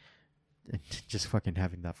right and just fucking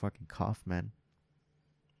having that fucking cough, man.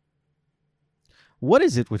 What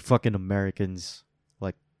is it with fucking Americans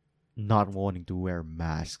like not wanting to wear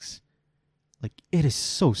masks? Like it is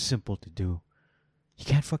so simple to do. You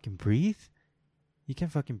can't fucking breathe. You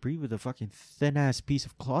can't fucking breathe with a fucking thin ass piece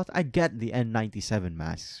of cloth. I get the N97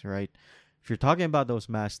 masks, right? If you're talking about those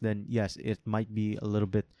masks, then yes, it might be a little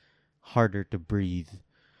bit harder to breathe.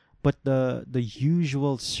 But the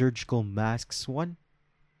usual surgical masks one,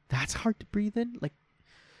 that's hard to breathe in. Like,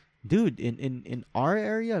 dude, in our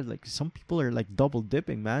area, like some people are like double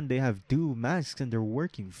dipping, man. They have two masks and they're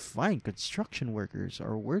working fine. Construction workers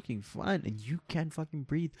are working fine, and you can't fucking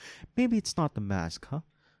breathe. Maybe it's not the mask, huh?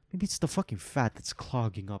 Maybe it's the fucking fat that's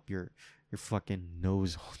clogging up your fucking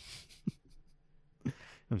nose.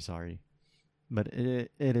 I'm sorry, but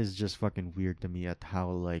it is just fucking weird to me at how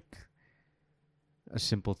like a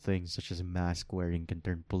simple thing such as mask wearing can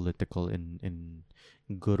turn political in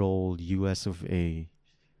good old US of A,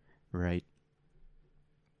 right?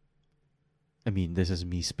 I mean, this is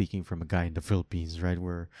me speaking from a guy in the Philippines, right?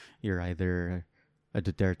 Where you're either a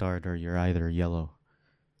Duterte or you're either yellow.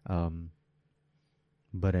 Um,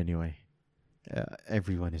 but anyway,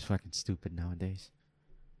 everyone is fucking stupid nowadays.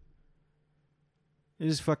 It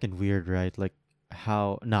is fucking weird, right? Like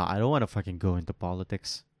how? Nah, I don't want to fucking go into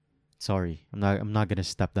politics. Sorry, I'm not gonna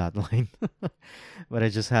step that line. But I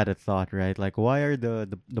just had a thought, right? Like, why are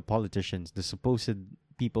the politicians, the supposed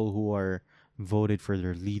people who are voted for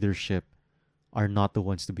their leadership, are not the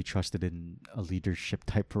ones to be trusted in a leadership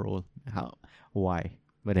type role? How? Why?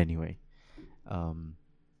 But anyway, um,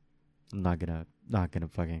 I'm not gonna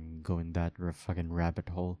fucking go in that fucking rabbit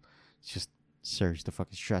hole. It's just surge the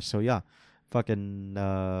fucking stress. So yeah,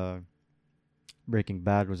 fucking Breaking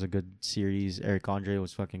Bad was a good series. Eric Andre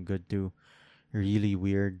was fucking good too. Really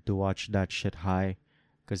weird to watch that shit high,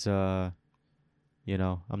 cause I'm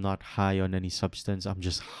not high on any substance. I'm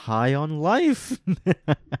just high on life.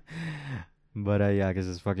 But yeah, cause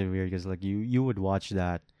it's fucking weird. Cause like you would watch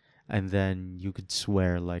that, and then you could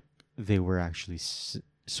swear like they were actually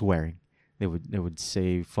swearing. They would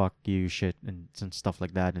say fuck you shit and some stuff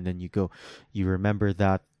like that, and then you remember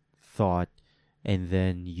that thought, and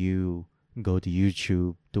then you go to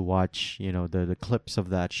YouTube to watch the clips of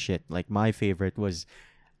that shit. Like my favorite was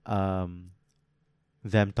um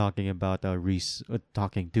them talking about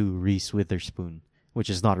talking to Reese Witherspoon, which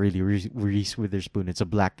is not really Reese Witherspoon. It's a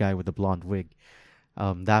black guy with a blonde wig.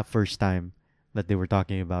 That first time that they were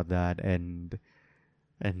talking about that, and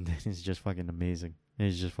it's just fucking amazing.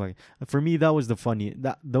 It's just fucking, for me, that was the funny,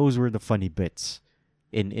 that those were the funny bits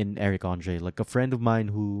in Eric Andre. Like a friend of mine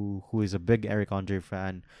who is a big Eric Andre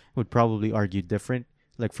fan would probably argue different.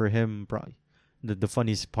 Like for him, probably the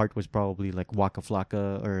funniest part was probably like Waka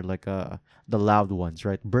Flocka, or like the loud ones,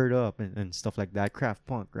 right? Bird Up, and stuff like that. Craft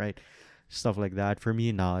Punk, right? Stuff like that. For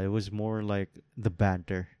me, now it was more like the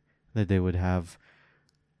banter that they would have.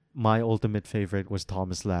 My ultimate favorite was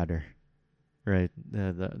Thomas Ladder, right?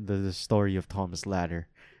 The story of Thomas Ladder.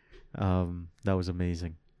 That was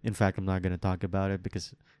amazing. In fact, I'm not gonna talk about it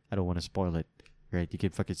because I don't want to spoil it. Right? You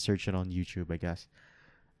can fucking search it on YouTube, I guess.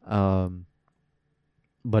 Um,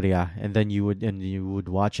 but yeah, and you would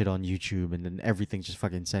watch it on YouTube, and then everything's just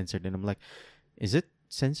fucking censored, and I'm like, is it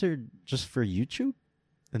censored just for YouTube?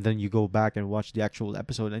 And then you go back and watch the actual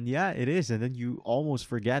episode, and yeah, it is, and then you almost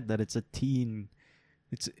forget that it's a teen,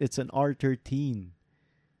 it's an R13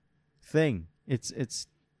 thing. It's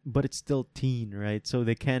but it's still teen, right? So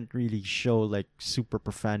they can't really show like super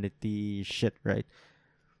profanity shit, right?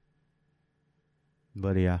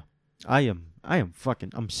 But yeah, I am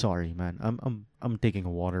fucking, I'm sorry, man. I'm taking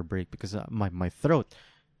a water break because my throat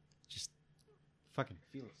just fucking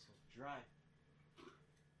feels so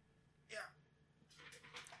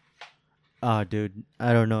dry. Dude,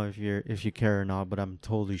 I don't know if you care or not, but I'm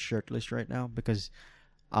totally shirtless right now because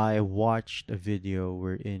I watched a video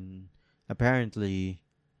wherein apparently,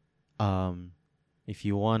 um if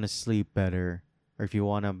you want to sleep better, or if you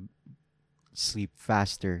want to sleep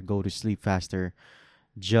faster, go to sleep faster,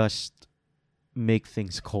 just make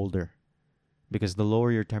things colder, because the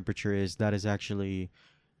lower your temperature is, that is actually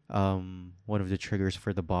one of the triggers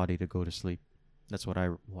for the body to go to sleep. That's what I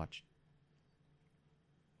watched.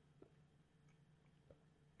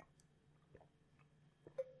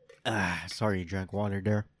 Sorry, drank water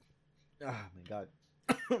there. My god.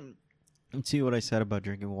 And see what I said about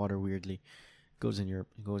drinking water weirdly goes in the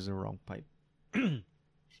wrong pipe. And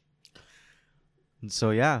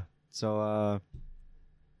so yeah. So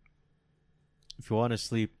if you want to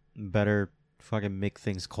sleep better, fucking make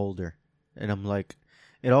things colder. And I'm like,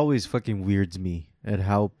 it always fucking weirds me at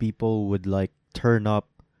how people would like turn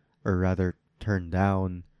up, or rather turn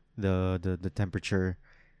down the temperature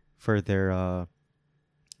for their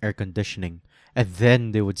air conditioning, and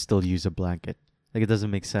then they would still use a blanket. Like it doesn't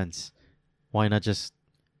make sense. Why not just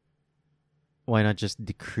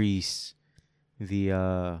decrease the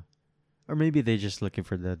or maybe they're just looking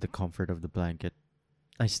for the comfort of the blanket.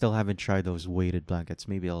 I still haven't tried those weighted blankets.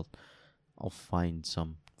 Maybe I'll find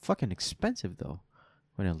some. Fucking expensive though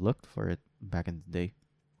when I looked for it back in the day.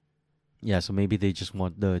 Yeah, so maybe they just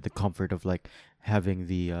want the comfort of like having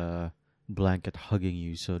the blanket hugging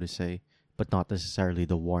you, so to say, but not necessarily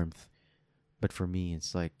the warmth. But for me,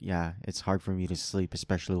 it's like, yeah, it's hard for me to sleep,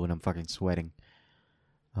 especially when I'm fucking sweating.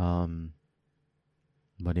 Um,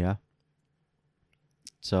 but yeah,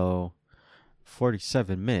 so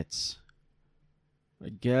 47 minutes. I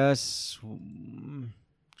guess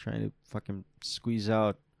trying to fucking squeeze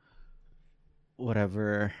out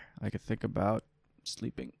whatever I could think about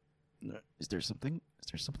sleeping. Is there something?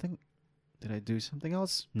 Is there something? Did I do something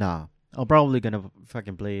else? Nah. I'm probably gonna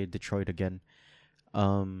fucking play Detroit again.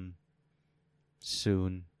 Um,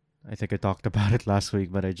 soon. I think I talked about it last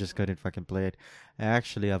week, but I just couldn't fucking play it. I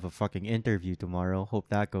actually have a fucking interview tomorrow. Hope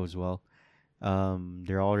that goes well.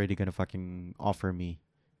 They're already gonna fucking offer me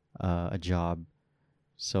a job.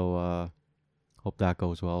 So hope that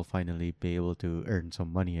goes well. Finally be able to earn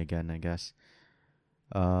some money again, I guess.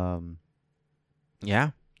 Um yeah.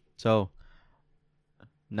 So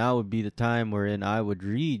now would be the time wherein I would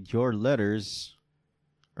read your letters,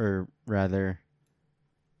 or rather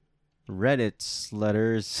Reddit's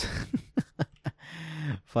letters.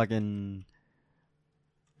 Fucking,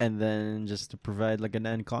 and then just to provide like an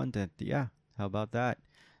end content. Yeah. How about that?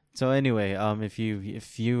 So anyway, if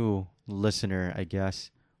you listener, I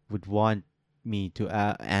guess, would want me to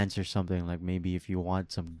answer something, like maybe if you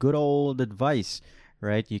want some good old advice,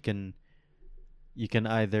 right? You can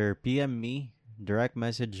either PM me, direct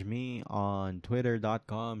message me on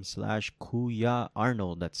twitter.com/Kuya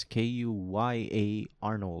Arnold. That's Kuya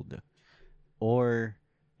Arnold. Or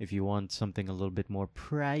if you want something a little bit more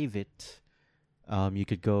private, you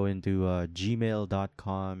could go into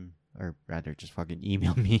gmail.com, or rather just fucking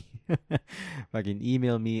email me. Fucking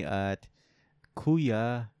email me at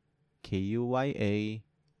Kuya, Kuya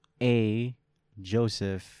A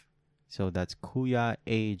Joseph. So that's Kuya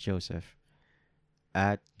A Joseph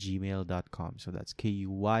at gmail.com. So that's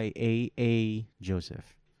Kuyaa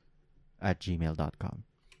Joseph at gmail.com.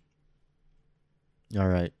 All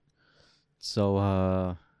right.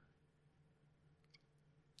 So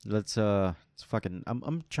let's fucking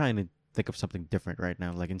I'm trying to think of something different right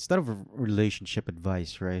now. Like instead of relationship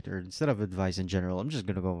advice, right? Or instead of advice in general, I'm just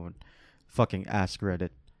gonna go and fucking ask Reddit.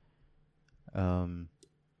 Um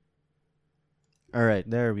all right,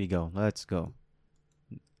 there we go. Let's go.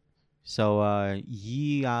 So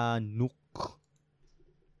Yianuk.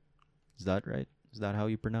 Is that right? Is that how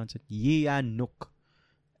you pronounce it? Yianuk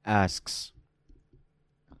asks,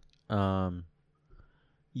 um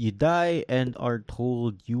you die and are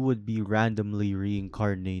told you would be randomly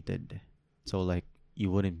reincarnated. So, like, you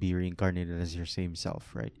wouldn't be reincarnated as your same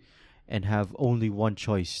self, right? And have only one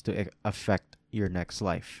choice to affect your next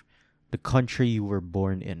life: the country you were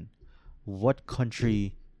born in. What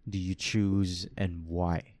country do you choose and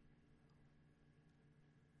why?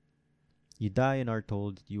 You die and are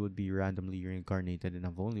told you would be randomly reincarnated and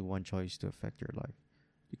have only one choice to affect your life: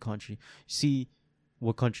 the country. See,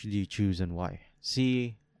 what country do you choose and why?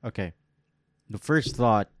 See, okay. The first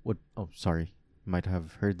thought would. Oh, sorry. You might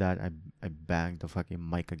have heard that. I banged the fucking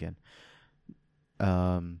mic again.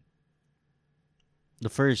 Um, the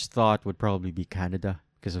first thought would probably be Canada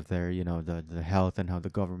because of their, the health and how the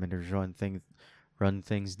government has run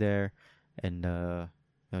things there, and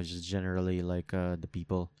just generally like the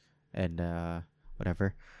people and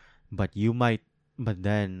whatever. But you might, but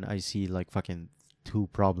then I see like fucking two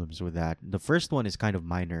problems with that. The first one is kind of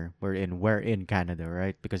minor. We're in Canada,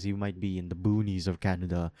 right? Because you might be in the boonies of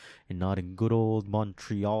Canada and not in good old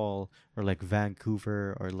Montreal or like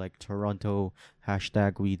Vancouver or like Toronto.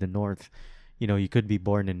 Hashtag we the North. You could be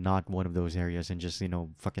born in not one of those areas and just,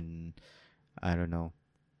 fucking, I don't know,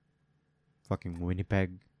 fucking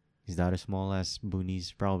Winnipeg. Is that a small ass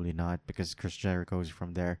boonies? Probably not, because Chris Jericho is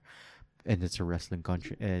from there, and it's a wrestling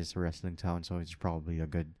country. It's a wrestling town, so it's probably a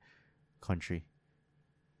good country.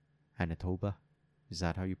 Manitoba, is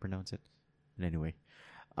that how you pronounce it? And anyway,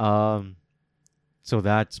 um, so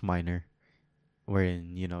that's minor.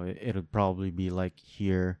 Wherein it'll probably be like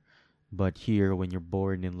here, but here when you're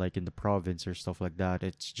born in the province or stuff like that,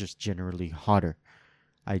 it's just generally hotter.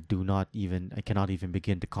 I cannot even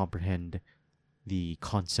begin to comprehend the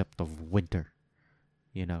concept of winter.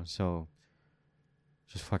 So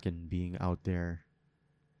just fucking being out there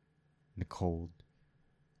in the cold.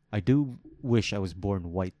 I do wish I was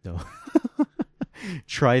born white though.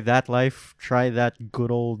 Try that life. Try that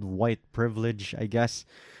good old white privilege, I guess.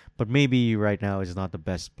 But maybe right now is not the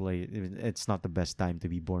best place. It's not the best time to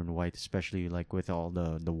be born white, especially like with all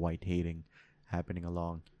the white hating happening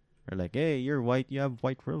along. They're like, "Hey, you're white. You have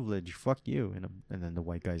white privilege. Fuck you." And then the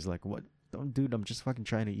white guy's like, "What? Don't, dude. I'm just fucking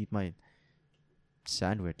trying to eat my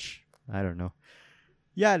sandwich. I don't know.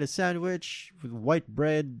 Yeah, the sandwich with white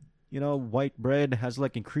bread. White bread has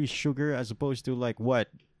like increased sugar as opposed to like what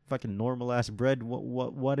fucking normal ass bread.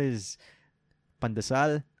 What is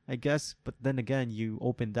pandesal? I guess. But then again, you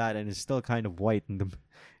open that and it's still kind of white in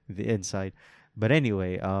the inside. But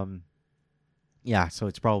anyway, yeah. So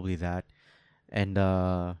it's probably that. And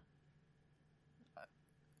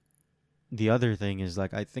the other thing is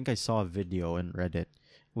like I think I saw a video in Reddit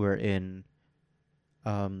wherein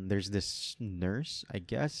there's this nurse, I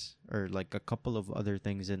guess, or like a couple of other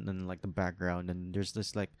things in like the background, and there's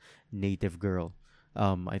this like native girl.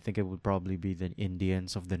 I think it would probably be the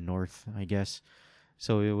Indians of the North, I guess.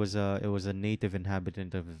 So it was a native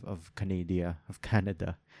inhabitant of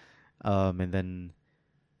Canada. And then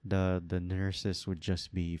the nurses would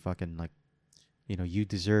just be fucking like, you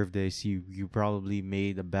deserve this. You probably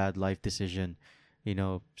made a bad life decision.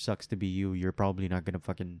 Sucks to be you. You're probably not gonna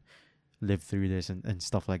fucking live through this and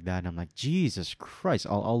stuff like that. And I'm like, Jesus Christ.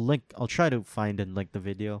 I'll try to find and link the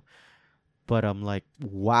video. But I'm like,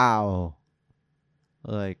 wow.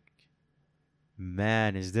 Like,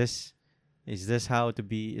 man, is this how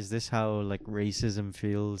like racism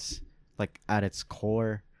feels like at its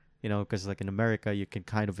core? Because like in America you can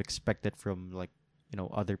kind of expect it from like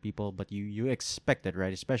other people, but you expect it,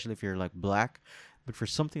 right? Especially if you're like black. But for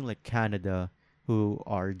something like Canada, who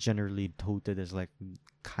are generally touted as like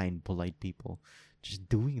kind, polite people, just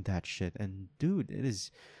doing that shit. And dude, it is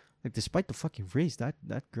like, despite the fucking race, that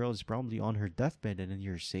girl is probably on her deathbed, and then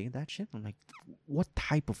you're saying that shit. I'm like, what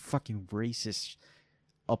type of fucking racist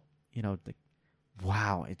up? Like,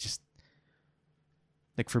 wow. It just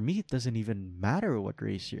like, for me, it doesn't even matter what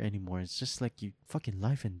race you're anymore. It's just like you fucking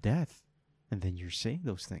life and death, and then you're saying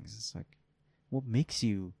those things. It's like, what makes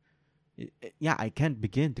you? Yeah, I can't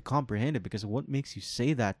begin to comprehend it, because what makes you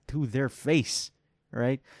say that to their face,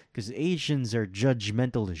 right? Because Asians are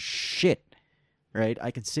judgmental as shit. right?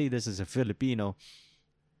 I can say this as a Filipino,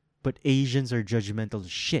 but Asians are judgmental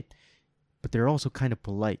as shit. But they're also kind of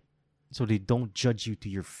polite, so they don't judge you to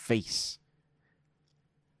your face.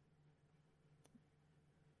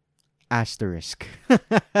 Asterisk.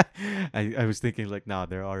 I was thinking like, nah,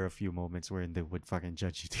 there are a few moments wherein they would fucking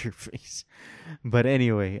judge you to your face. But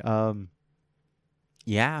anyway,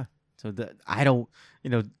 yeah. So that I don't, you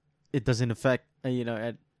know, it doesn't affect,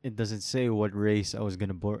 it doesn't say what race I was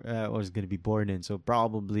gonna be born in. So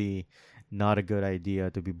probably not a good idea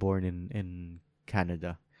to be born in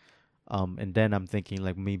Canada. And then I'm thinking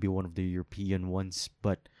like maybe one of the European ones,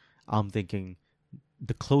 but I'm thinking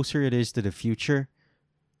the closer it is to the future,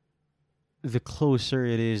 the closer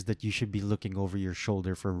it is that you should be looking over your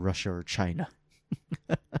shoulder for Russia or China.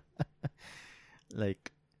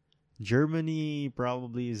 Like Germany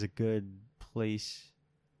probably is a good place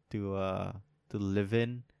to live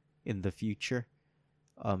in the future.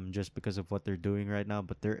 Just because of what they're doing right now,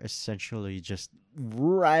 but they're essentially just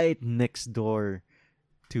right next door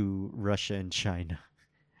to Russia and China.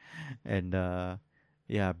 And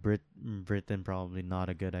yeah, Britain probably not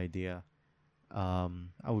a good idea. I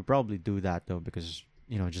would probably do that though because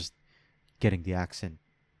just getting the accent,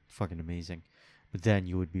 fucking amazing. But then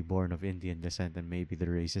you would be born of Indian descent, and maybe the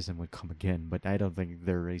racism would come again. But I don't think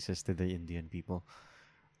they're racist to the Indian people.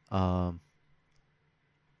 Um,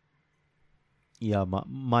 yeah,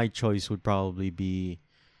 my choice would probably be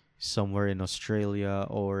somewhere in Australia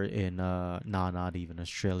or in nah, not even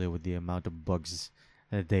Australia with the amount of bugs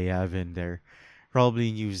that they have in there.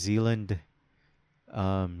 Probably New Zealand,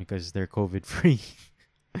 because they're COVID free.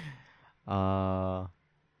 uh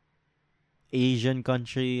Asian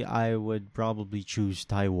country, I would probably choose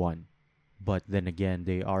Taiwan. But then again,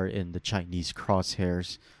 they are in the Chinese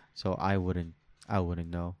crosshairs, so I wouldn't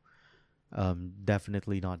know.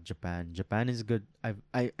 Definitely not Japan. Japan is good. I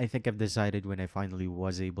think I've decided when I finally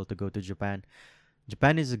was able to go to Japan.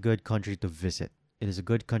 Japan is a good country to visit. It is a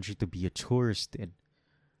good country to be a tourist in.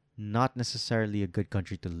 Not necessarily a good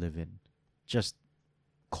country to live in. Just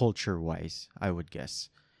culture wise, I would guess.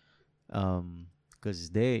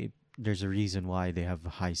 Because there's a reason why they have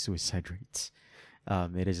high suicide rates.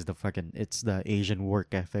 It's the Asian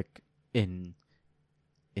work ethic in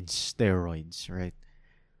in steroids, right?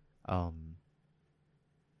 Um,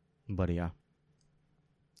 but yeah,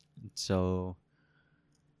 so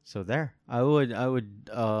there,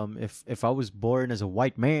 if I was born as a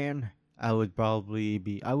white man, I would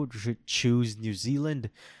choose New Zealand.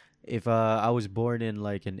 If I was born in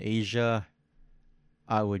like in Asia,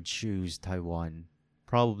 I would choose Taiwan,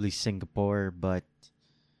 probably Singapore, but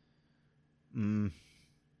mm,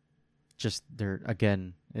 just there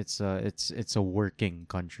again, it's a working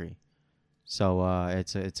country, so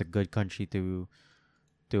it's a good country to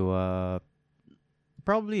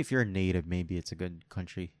probably if you're a native, maybe it's a good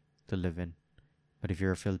country to live in. But if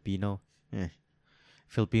you're a Filipino, eh.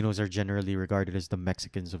 Filipinos are generally regarded as the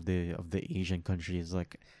Mexicans of the Asian countries.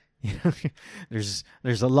 Like, you know, there's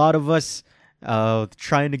a lot of us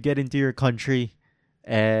trying to get into your country,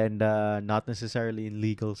 and not necessarily in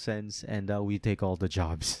legal sense, and we take all the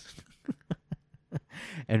jobs.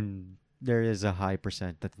 And there is a high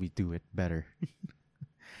percent that we do it better,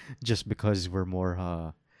 just because we're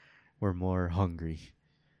more hungry.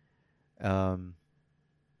 Um,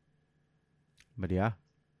 but yeah,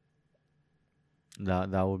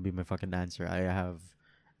 that would be my fucking answer. I have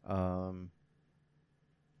um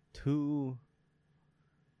two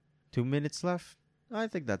 2 minutes left. I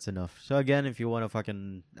think that's enough. So again, if you want to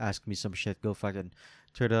fucking ask me some shit, go fucking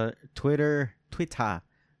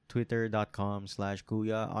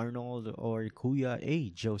twitter.com/Kuya Arnold or Kuya A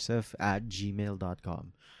Joseph at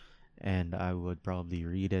gmail.com. And I would probably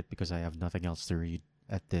read it because I have nothing else to read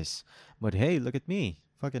at this. But hey, look at me.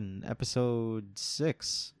 Fucking episode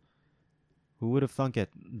 6. Who would have thunk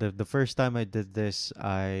it? The first time I did this,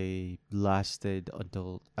 I lasted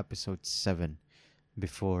until episode 7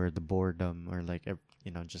 before the boredom or like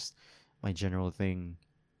just my general thing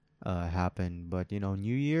happened. But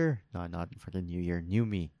New Year, no, not fucking New Year, new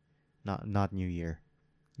me, not New Year,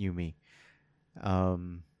 new me.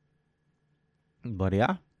 Um, but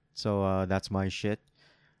yeah, so that's my shit.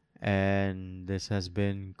 And this has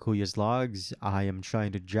been Kuya's Logs. I am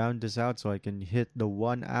trying to drown this out so I can hit the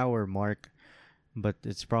 1 hour mark, but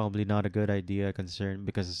it's probably not a good idea concern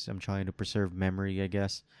because I'm trying to preserve memory, I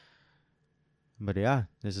guess. But yeah,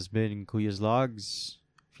 this has been Kuya's Logs.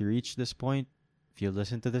 If you reach this point, if you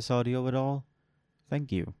listen to this audio at all,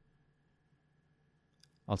 thank you.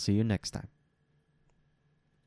 I'll see you next time.